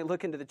them when they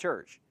look into the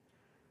church.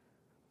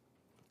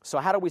 So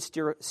how do we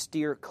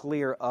steer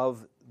clear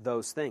of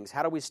those things?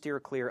 How do we steer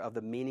clear of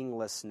the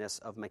meaninglessness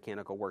of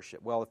mechanical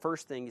worship? Well, the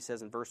first thing he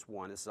says in verse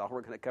 1, this is all we're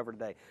going to cover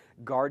today,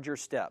 guard your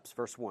steps,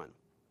 verse 1.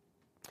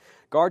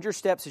 Guard your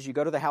steps as you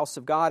go to the house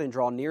of God and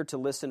draw near to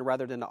listen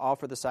rather than to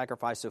offer the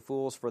sacrifice of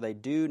fools, for they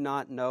do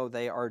not know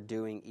they are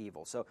doing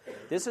evil. So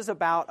this is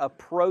about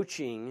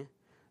approaching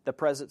the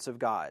presence of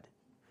God.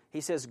 He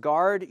says,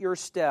 guard your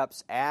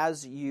steps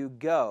as you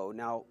go.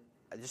 Now,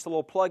 just a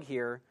little plug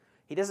here.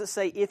 He doesn't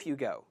say if you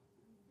go.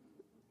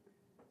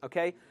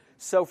 Okay?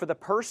 So for the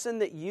person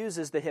that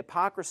uses the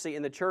hypocrisy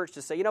in the church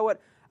to say, you know what,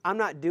 I'm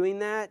not doing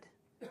that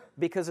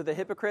because of the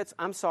hypocrites,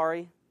 I'm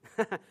sorry.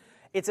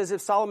 It's as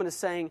if Solomon is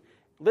saying,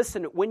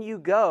 listen, when you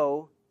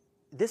go,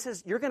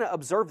 you're going to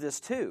observe this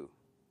too.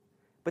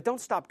 But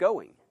don't stop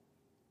going.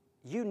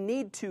 You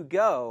need to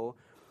go.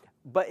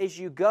 But as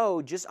you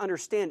go, just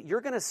understand,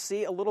 you're going to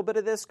see a little bit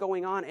of this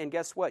going on, and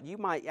guess what? You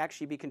might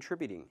actually be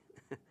contributing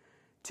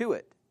to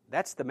it.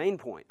 That's the main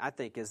point, I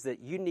think, is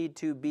that you need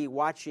to be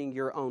watching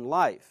your own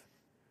life.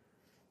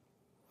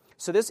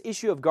 So this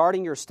issue of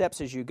guarding your steps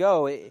as you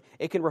go,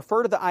 it can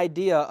refer to the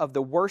idea of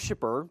the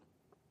worshiper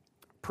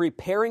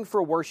preparing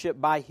for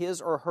worship by his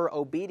or her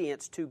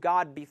obedience to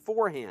God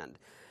beforehand.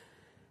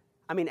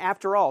 I mean,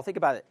 after all, think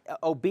about it.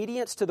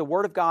 Obedience to the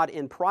Word of God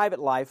in private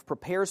life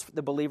prepares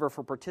the believer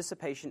for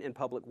participation in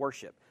public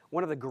worship.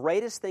 One of the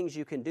greatest things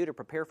you can do to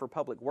prepare for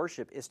public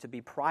worship is to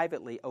be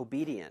privately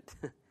obedient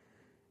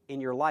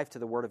in your life to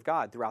the Word of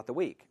God throughout the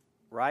week,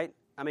 right?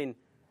 I mean,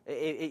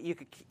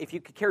 if you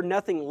could care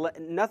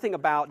nothing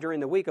about during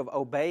the week of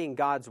obeying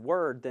God's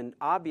Word, then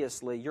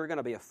obviously you're going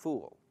to be a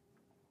fool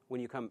when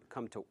you come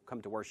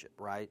to worship,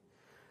 right?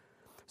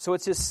 So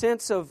it's this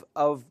sense of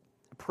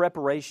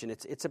preparation.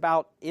 It's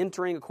about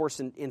entering, of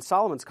course, in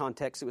Solomon's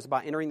context, it was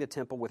about entering the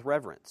temple with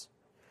reverence.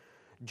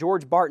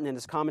 George Barton, in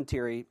his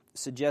commentary,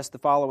 suggests the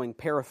following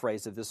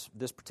paraphrase of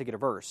this particular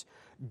verse.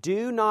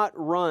 Do not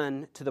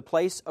run to the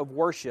place of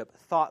worship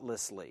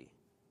thoughtlessly,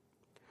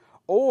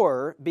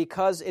 or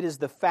because it is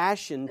the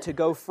fashion to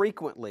go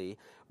frequently,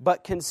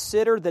 but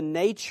consider the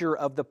nature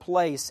of the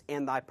place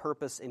and thy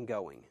purpose in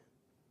going.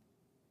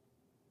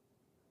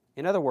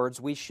 In other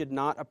words, we should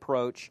not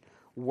approach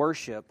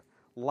worship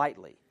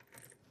lightly.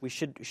 We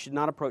should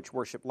not approach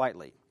worship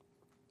lightly.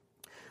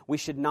 We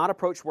should not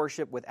approach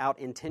worship without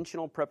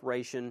intentional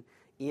preparation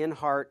in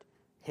heart,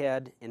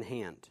 head, and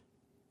hand.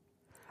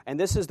 And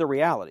this is the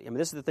reality. I mean,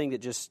 this is the thing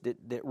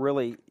that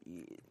really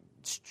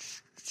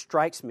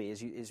strikes me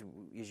as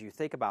you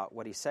think about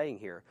what he's saying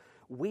here.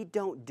 We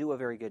don't do a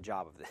very good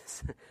job of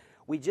this.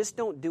 We just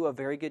don't do a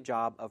very good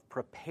job of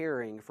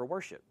preparing for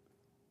worship.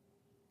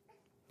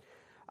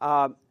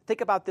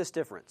 Think about this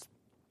difference.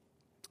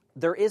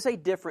 There is a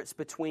difference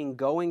between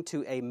going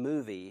to a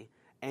movie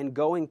and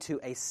going to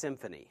a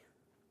symphony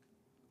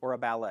or a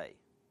ballet.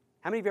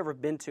 How many of you have ever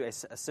been to a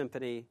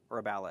symphony or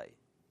a ballet?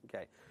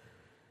 Okay.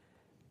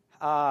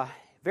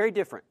 Very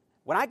different.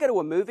 When I go to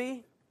a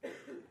movie,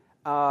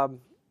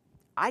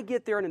 I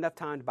get there in enough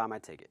time to buy my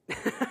ticket.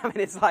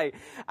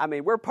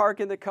 We're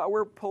parking the car,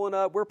 we're pulling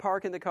up, we're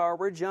parking the car,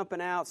 we're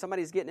jumping out,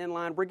 somebody's getting in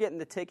line, we're getting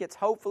the tickets.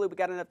 Hopefully we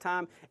got enough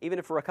time, even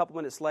if we're a couple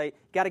minutes late.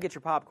 You got to get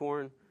your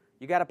popcorn.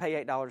 You got to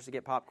pay $8 to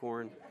get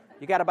popcorn.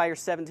 You got to buy your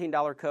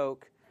 $17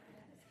 Coke.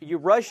 You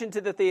rush into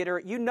the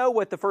theater. You know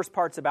what the first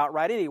part's about,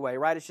 right, anyway,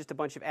 right? It's just a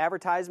bunch of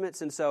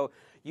advertisements, and so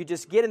you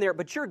just get in there.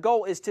 But your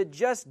goal is to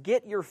just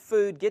get your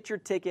food, get your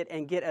ticket,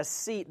 and get a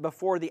seat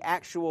before the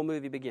actual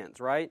movie begins,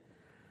 right?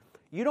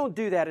 You don't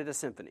do that at a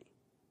symphony.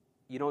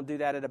 You don't do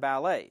that at a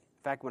ballet.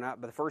 In fact,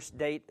 the first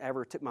date I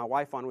ever took my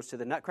wife on was to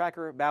the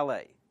Nutcracker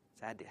Ballet.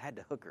 So I had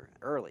to hook her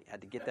early.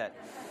 Had to get that.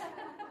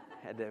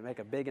 Had to make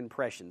a big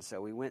impression.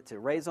 So we went to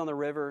Rays on the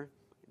River,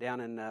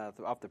 down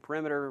off the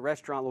perimeter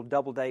restaurant, a little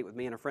double date with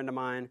me and a friend of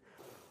mine.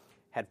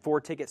 Had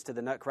 4 tickets to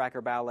the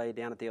Nutcracker Ballet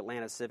down at the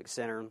Atlanta Civic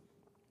Center.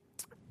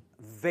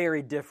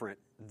 Very different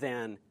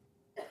than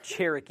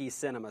Cherokee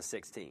Cinema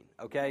 16,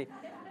 okay?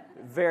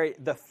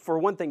 For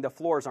one thing, the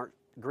floors aren't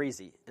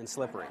greasy and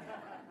slippery.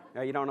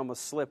 You don't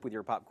almost slip with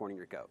your popcorn in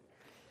your Coke.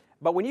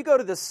 But when you go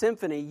to the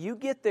symphony, you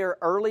get there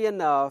early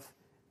enough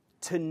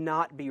to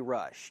not be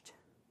rushed.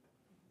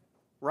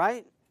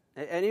 Right?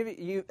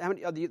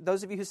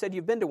 Those of you who said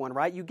you've been to one,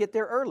 right? You get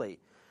there early.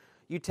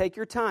 You take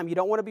your time. You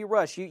don't want to be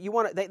rushed.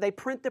 They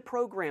print the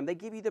program. They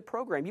give you the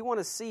program. You want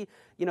to see,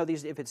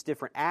 if it's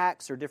different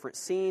acts or different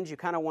scenes, you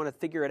kind of want to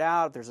figure it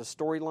out. If there's a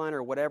storyline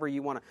or whatever,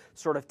 you want to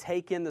sort of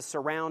take in the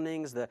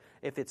surroundings.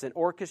 If it's an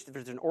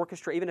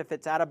orchestra, even if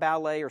it's at a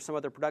ballet or some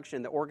other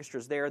production, the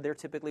orchestra's there. They're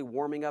typically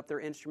warming up their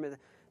instrument.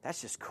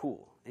 That's just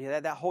cool. You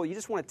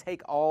just want to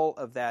take all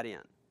of that in.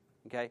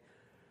 Okay?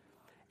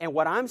 And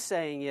what I'm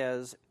saying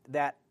is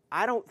that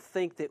I don't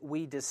think that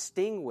we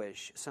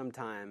distinguish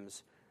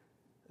sometimes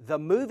the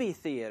movie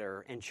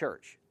theater and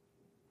church.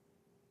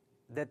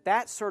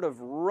 That sort of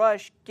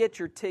rush, get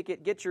your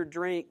ticket, get your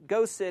drink,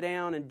 go sit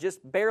down, and just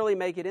barely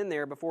make it in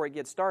there before it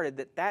gets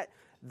started.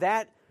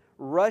 That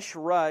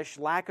rush,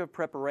 lack of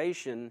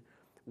preparation,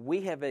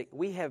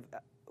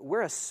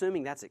 we're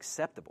assuming that's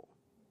acceptable.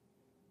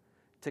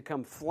 To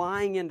come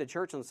flying into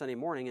church on Sunday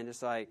morning and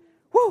just like,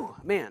 whoo,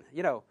 man,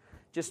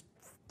 just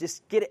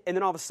get it, and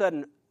then all of a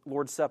sudden,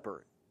 Lord's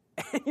Supper.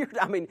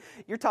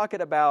 You're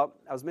talking about,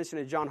 I was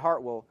mentioning John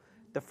Hartwell,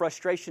 the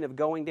frustration of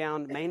going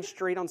down Main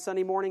Street on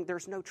Sunday morning.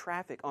 There's no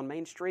traffic on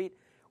Main Street.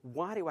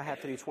 Why do I have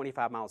to do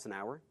 25 miles an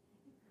hour?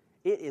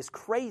 It is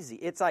crazy.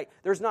 It's like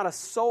there's not a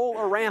soul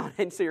around,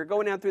 and so you're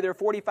going down through there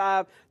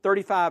 45,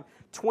 35,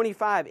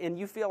 25, and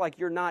you feel like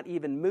you're not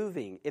even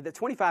moving. The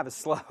 25 is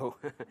slow.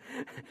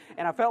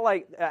 And I felt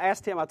like, I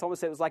asked him, I told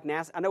him it was like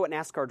I know what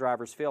NASCAR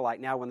drivers feel like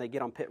now when they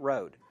get on pit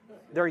road.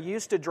 They're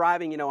used to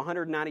driving,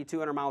 190,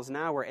 200 miles an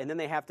hour, and then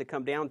they have to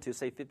come down to,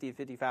 say, 50,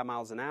 55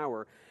 miles an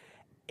hour.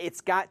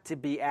 It's got to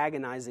be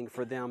agonizing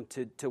for them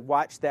to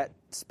watch that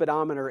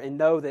speedometer and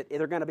know that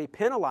they're going to be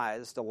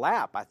penalized a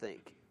lap, I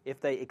think,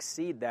 if they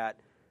exceed that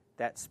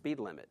speed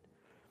limit.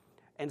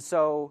 And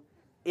so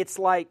it's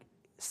like,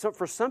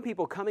 for some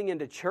people coming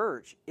into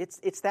church,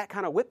 it's that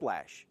kind of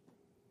whiplash,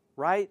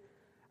 right?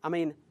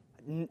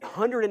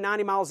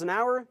 190 miles an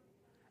hour,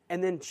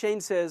 and then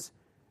Shane says,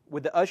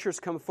 would the ushers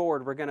come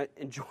forward, we're going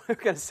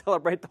to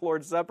celebrate the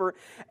Lord's Supper,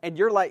 and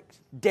you're like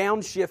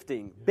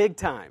downshifting big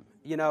time,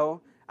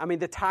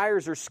 the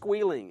tires are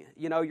squealing,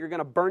 you're going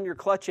to burn your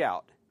clutch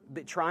out,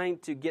 but trying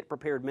to get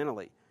prepared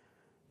mentally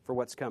for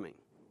what's coming.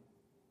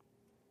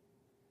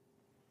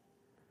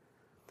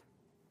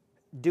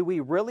 Do we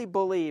really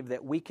believe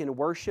that we can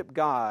worship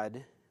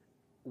God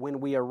when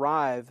we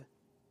arrive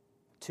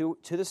to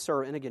the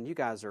service? And again, you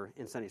guys are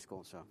in Sunday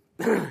school, so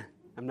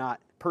I'm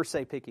not per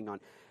se picking on.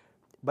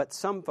 But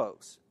some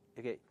folks,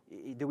 okay,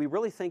 do we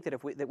really think that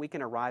that we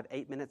can arrive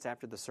 8 minutes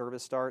after the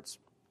service starts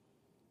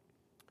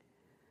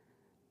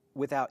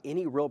without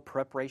any real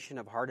preparation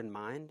of heart and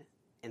mind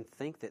and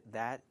think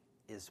that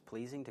is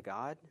pleasing to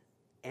God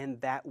and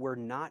that we're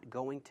not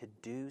going to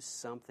do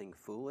something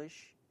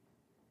foolish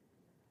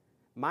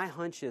My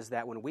hunch is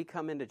that when we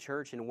come into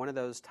church and one of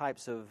those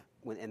types of,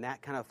 and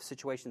that kind of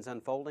situation's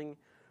unfolding,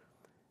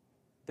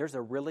 there's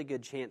a really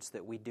good chance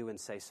that we do and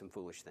say some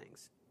foolish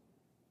things.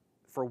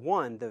 For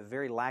one, the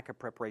very lack of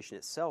preparation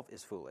itself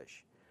is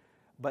foolish.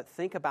 But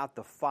think about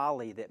the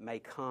folly that may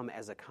come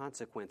as a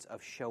consequence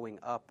of showing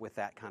up with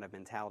that kind of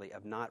mentality,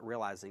 of not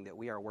realizing that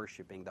we are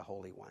worshiping the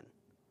Holy One.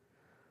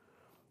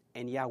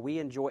 And yeah, we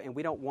enjoy, and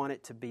we don't want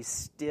it to be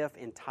stiff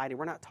and tight.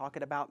 We're not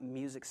talking about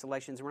music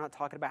selections. We're not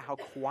talking about how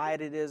quiet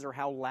it is or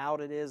how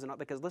loud it is.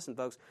 Because listen,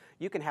 folks,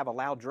 you can have a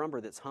loud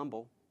drummer that's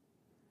humble,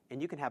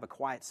 and you can have a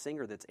quiet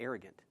singer that's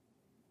arrogant.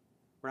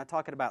 We're not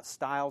talking about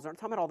styles. We're not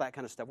talking about all that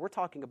kind of stuff. We're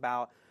talking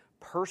about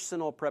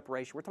personal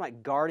preparation. We're talking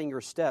about guarding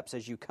your steps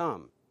as you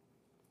come.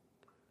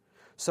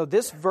 So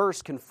this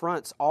verse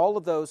confronts all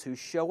of those who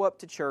show up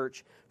to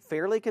church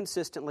fairly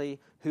consistently,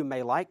 who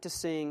may like to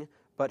sing,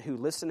 but who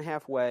listen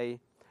halfway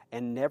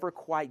and never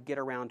quite get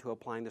around to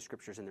applying the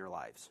Scriptures in their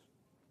lives.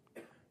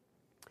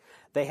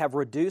 They have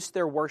reduced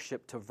their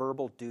worship to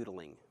verbal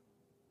doodling.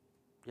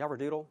 You ever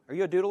doodle? Are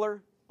you a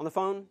doodler on the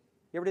phone?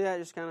 You ever do that?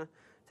 Just kind of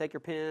take your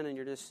pen and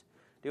you're just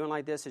doing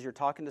like this as you're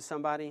talking to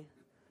somebody?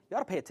 You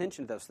ought to pay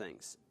attention to those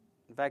things.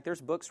 In fact,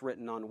 there's books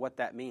written on what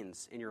that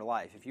means in your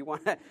life. If you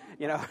want to,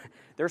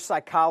 there's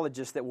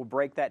psychologists that will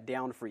break that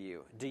down for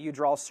you. Do you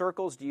draw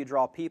circles? Do you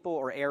draw people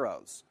or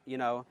arrows?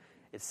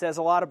 It says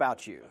a lot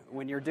about you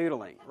when you're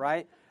doodling,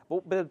 right?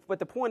 But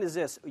the point is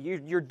this,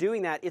 you're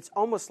doing that, it's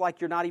almost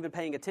like you're not even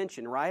paying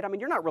attention, right? I mean,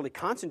 you're not really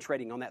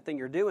concentrating on that thing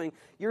you're doing.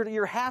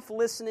 You're half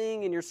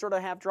listening and you're sort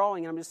of half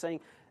drawing. And I'm just saying,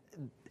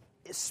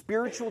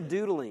 spiritual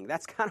doodling,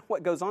 that's kind of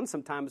what goes on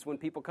sometimes when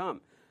people come.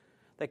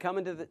 They come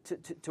into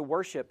to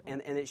worship, and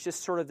it's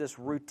just sort of this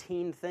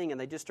routine thing, and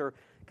they just are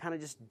kind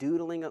of just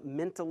doodling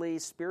mentally,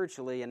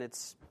 spiritually, and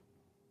it's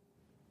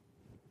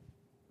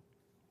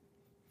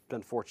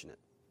unfortunate.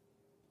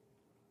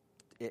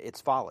 It's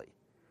folly.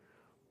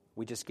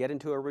 We just get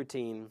into a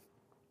routine,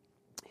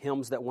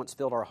 hymns that once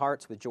filled our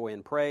hearts with joy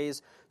and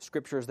praise,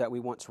 scriptures that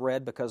we once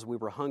read because we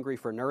were hungry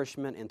for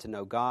nourishment and to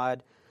know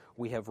God.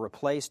 We have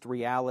replaced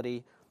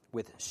reality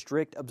with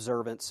strict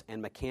observance,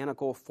 and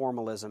mechanical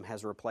formalism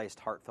has replaced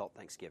heartfelt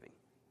thanksgiving.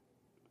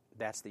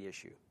 That's the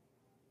issue.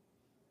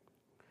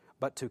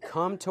 But to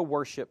come to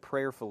worship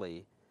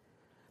prayerfully,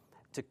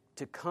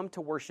 to come to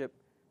worship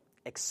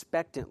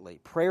expectantly,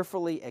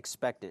 prayerfully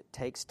expectant,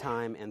 takes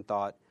time and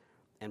thought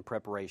and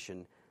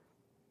preparation.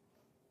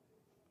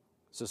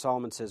 So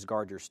Solomon says,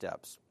 guard your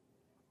steps.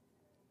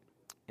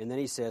 And then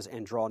he says,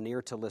 and draw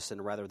near to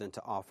listen rather than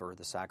to offer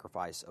the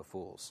sacrifice of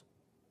fools.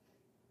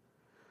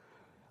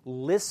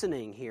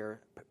 Listening here,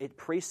 it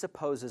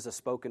presupposes a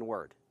spoken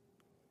word.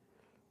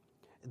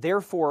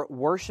 Therefore,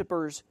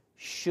 worshipers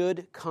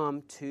should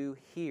come to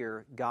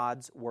hear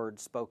God's word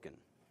spoken.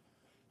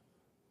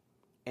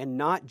 And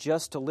not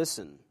just to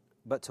listen,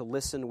 but to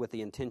listen with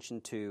the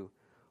intention to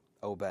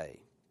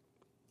obey.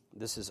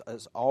 This is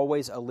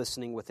always a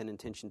listening with an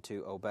intention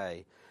to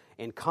obey.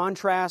 In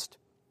contrast,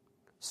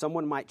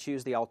 someone might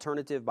choose the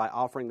alternative by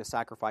offering the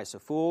sacrifice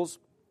of fools,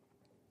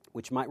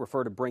 which might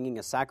refer to bringing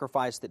a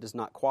sacrifice that does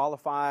not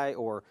qualify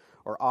or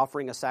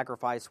offering a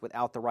sacrifice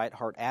without the right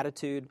heart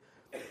attitude.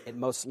 It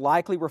most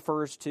likely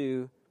refers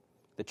to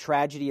the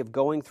tragedy of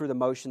going through the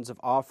motions of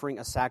offering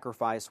a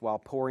sacrifice while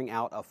pouring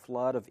out a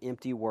flood of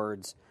empty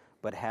words,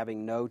 but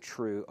having no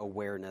true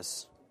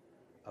awareness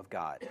of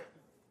God.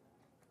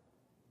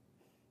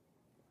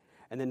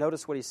 And then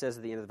notice what he says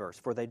at the end of the verse.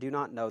 For they do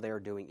not know they are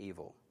doing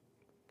evil.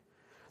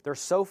 They're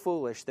so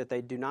foolish that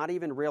they do not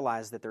even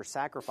realize that their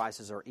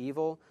sacrifices are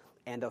evil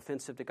and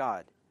offensive to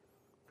God.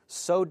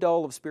 So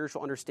dull of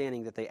spiritual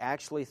understanding that they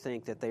actually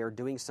think that they are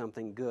doing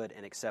something good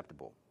and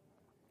acceptable.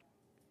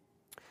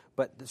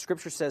 But the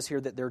Scripture says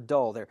here that they're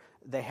dull.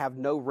 They have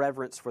no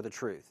reverence for the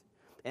truth.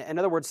 In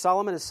other words,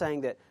 Solomon is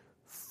saying that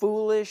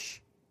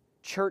foolish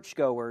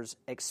churchgoers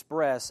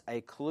express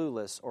a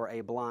clueless or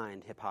a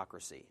blind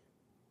hypocrisy.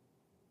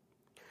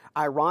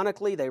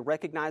 Ironically, they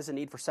recognize the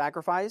need for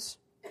sacrifice,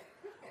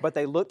 but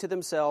they look to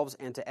themselves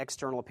and to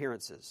external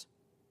appearances.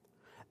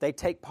 They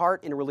take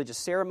part in religious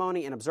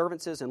ceremony and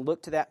observances and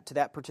look to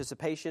that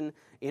participation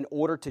in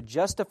order to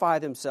justify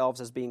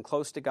themselves as being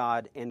close to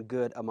God and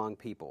good among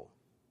people.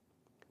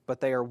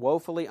 But they are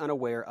woefully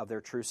unaware of their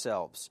true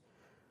selves.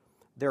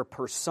 Their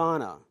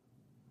persona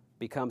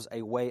becomes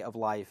a way of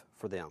life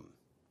for them.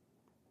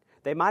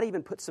 They might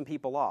even put some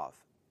people off.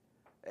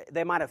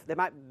 They might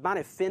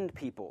offend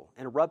people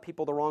and rub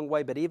people the wrong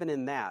way, but even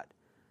in that,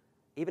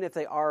 even if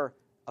they are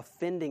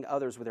offending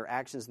others with their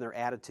actions and their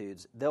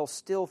attitudes, they'll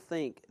still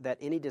think that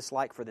any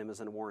dislike for them is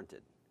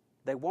unwarranted.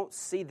 They won't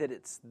see that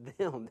it's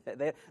them.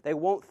 They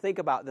won't think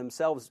about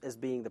themselves as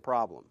being the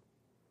problem.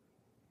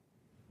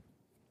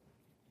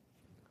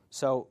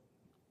 So,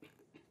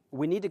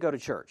 we need to go to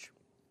church,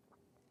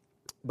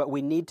 but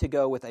we need to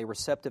go with a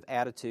receptive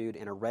attitude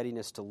and a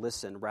readiness to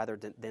listen rather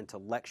than to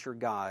lecture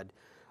God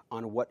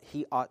on what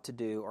He ought to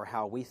do or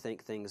how we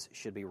think things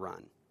should be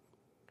run.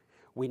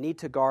 We need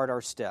to guard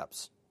our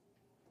steps,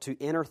 to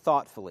enter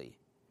thoughtfully,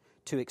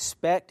 to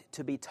expect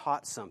to be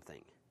taught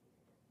something.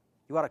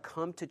 You ought to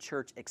come to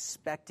church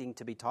expecting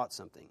to be taught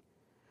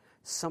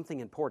something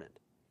important,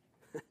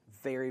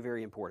 very,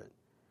 very important.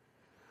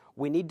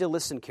 We need to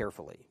listen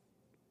carefully.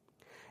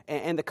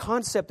 And the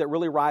concept that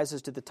really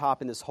rises to the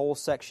top in this whole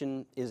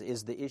section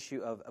is the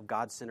issue of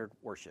God-centered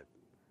worship.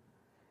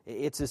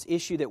 It's this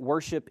issue that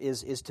worship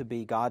is to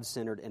be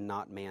God-centered and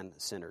not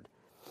man-centered.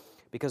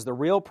 Because the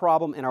real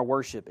problem in our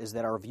worship is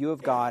that our view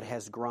of God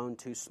has grown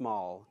too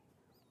small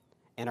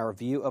and our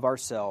view of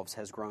ourselves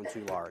has grown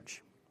too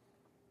large.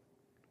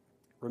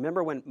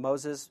 Remember when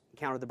Moses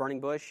encountered the burning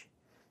bush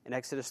in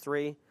Exodus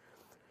 3? It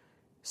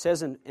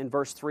says in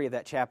verse 3 of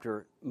that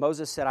chapter,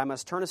 Moses said, I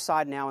must turn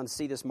aside now and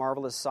see this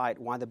marvelous sight,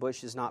 why the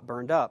bush is not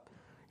burned up.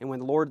 And when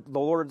the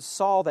Lord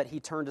saw that he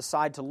turned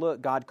aside to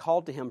look, God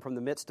called to him from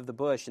the midst of the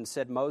bush and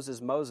said,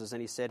 Moses, Moses.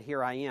 And he said,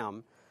 Here I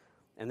am.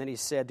 And then he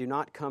said, Do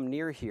not come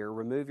near here.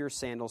 Remove your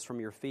sandals from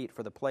your feet,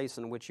 for the place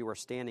on which you are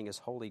standing is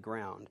holy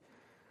ground.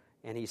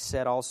 And he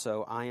said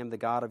also, I am the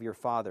God of your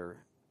father,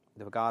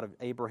 the God of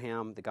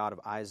Abraham, the God of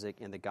Isaac,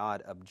 and the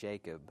God of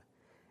Jacob.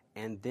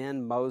 And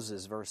then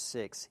Moses, verse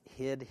 6,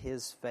 hid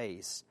his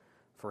face,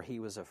 for he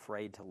was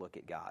afraid to look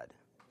at God.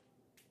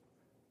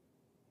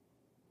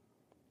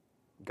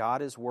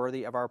 God is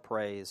worthy of our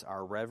praise,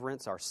 our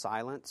reverence, our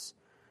silence,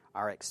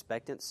 our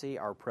expectancy,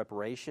 our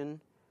preparation,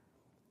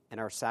 and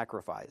our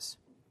sacrifice.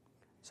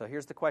 So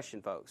here's the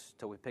question, folks,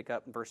 till we pick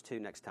up in verse 2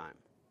 next time.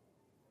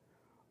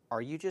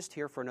 Are you just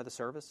here for another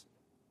service?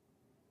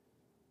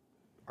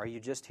 Are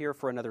you just here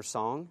for another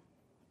song?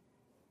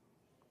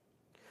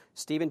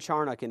 Stephen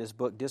Charnock, in his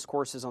book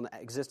Discourses on the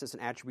Existence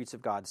and Attributes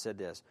of God, said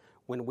this,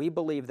 when we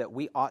believe that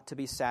we ought to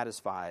be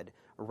satisfied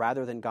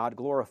rather than God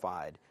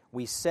glorified,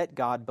 we set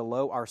God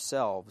below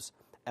ourselves,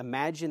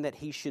 imagine that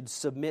he should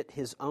submit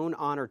his own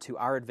honor to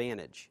our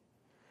advantage.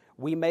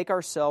 We make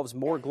ourselves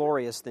more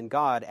glorious than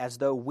God as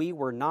though we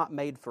were not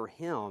made for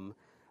him,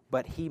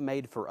 but he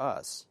made for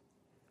us.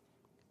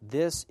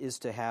 This is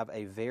to have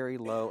a very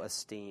low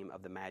esteem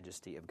of the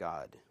majesty of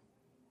God.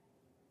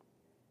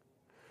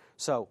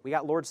 So, we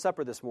got Lord's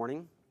Supper this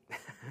morning.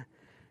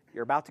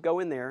 You're about to go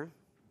in there.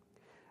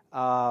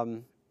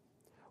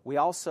 We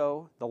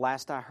also, the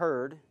last I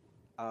heard,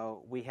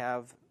 we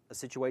have a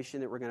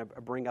situation that we're going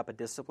to bring up, a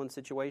discipline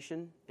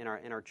situation in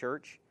our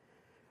church.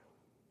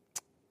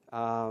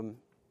 And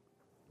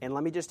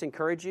let me just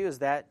encourage you, is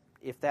that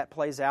if that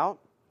plays out,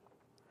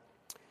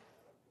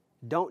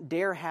 don't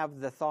dare have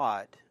the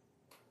thought,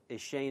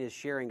 as Shane is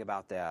sharing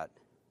about that,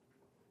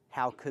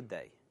 how could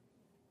they?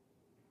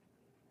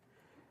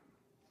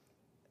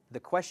 The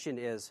question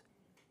is,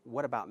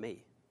 what about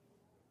me?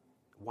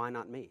 Why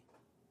not me?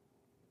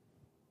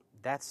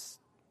 That's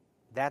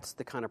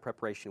the kind of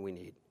preparation we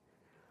need.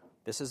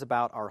 This is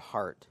about our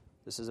heart.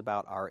 This is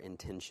about our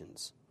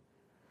intentions.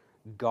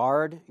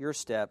 Guard your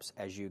steps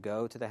as you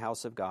go to the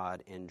house of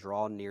God and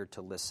draw near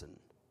to listen,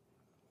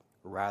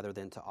 rather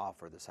than to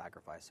offer the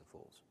sacrifice of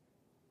fools.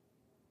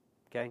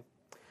 Okay?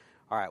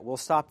 All right, we'll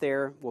stop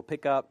there. We'll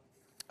pick up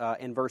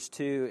in verse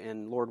 2,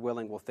 and Lord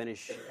willing, we'll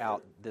finish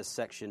out this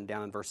section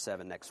down in verse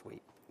 7 next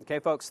week. Okay,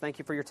 folks, thank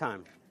you for your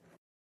time.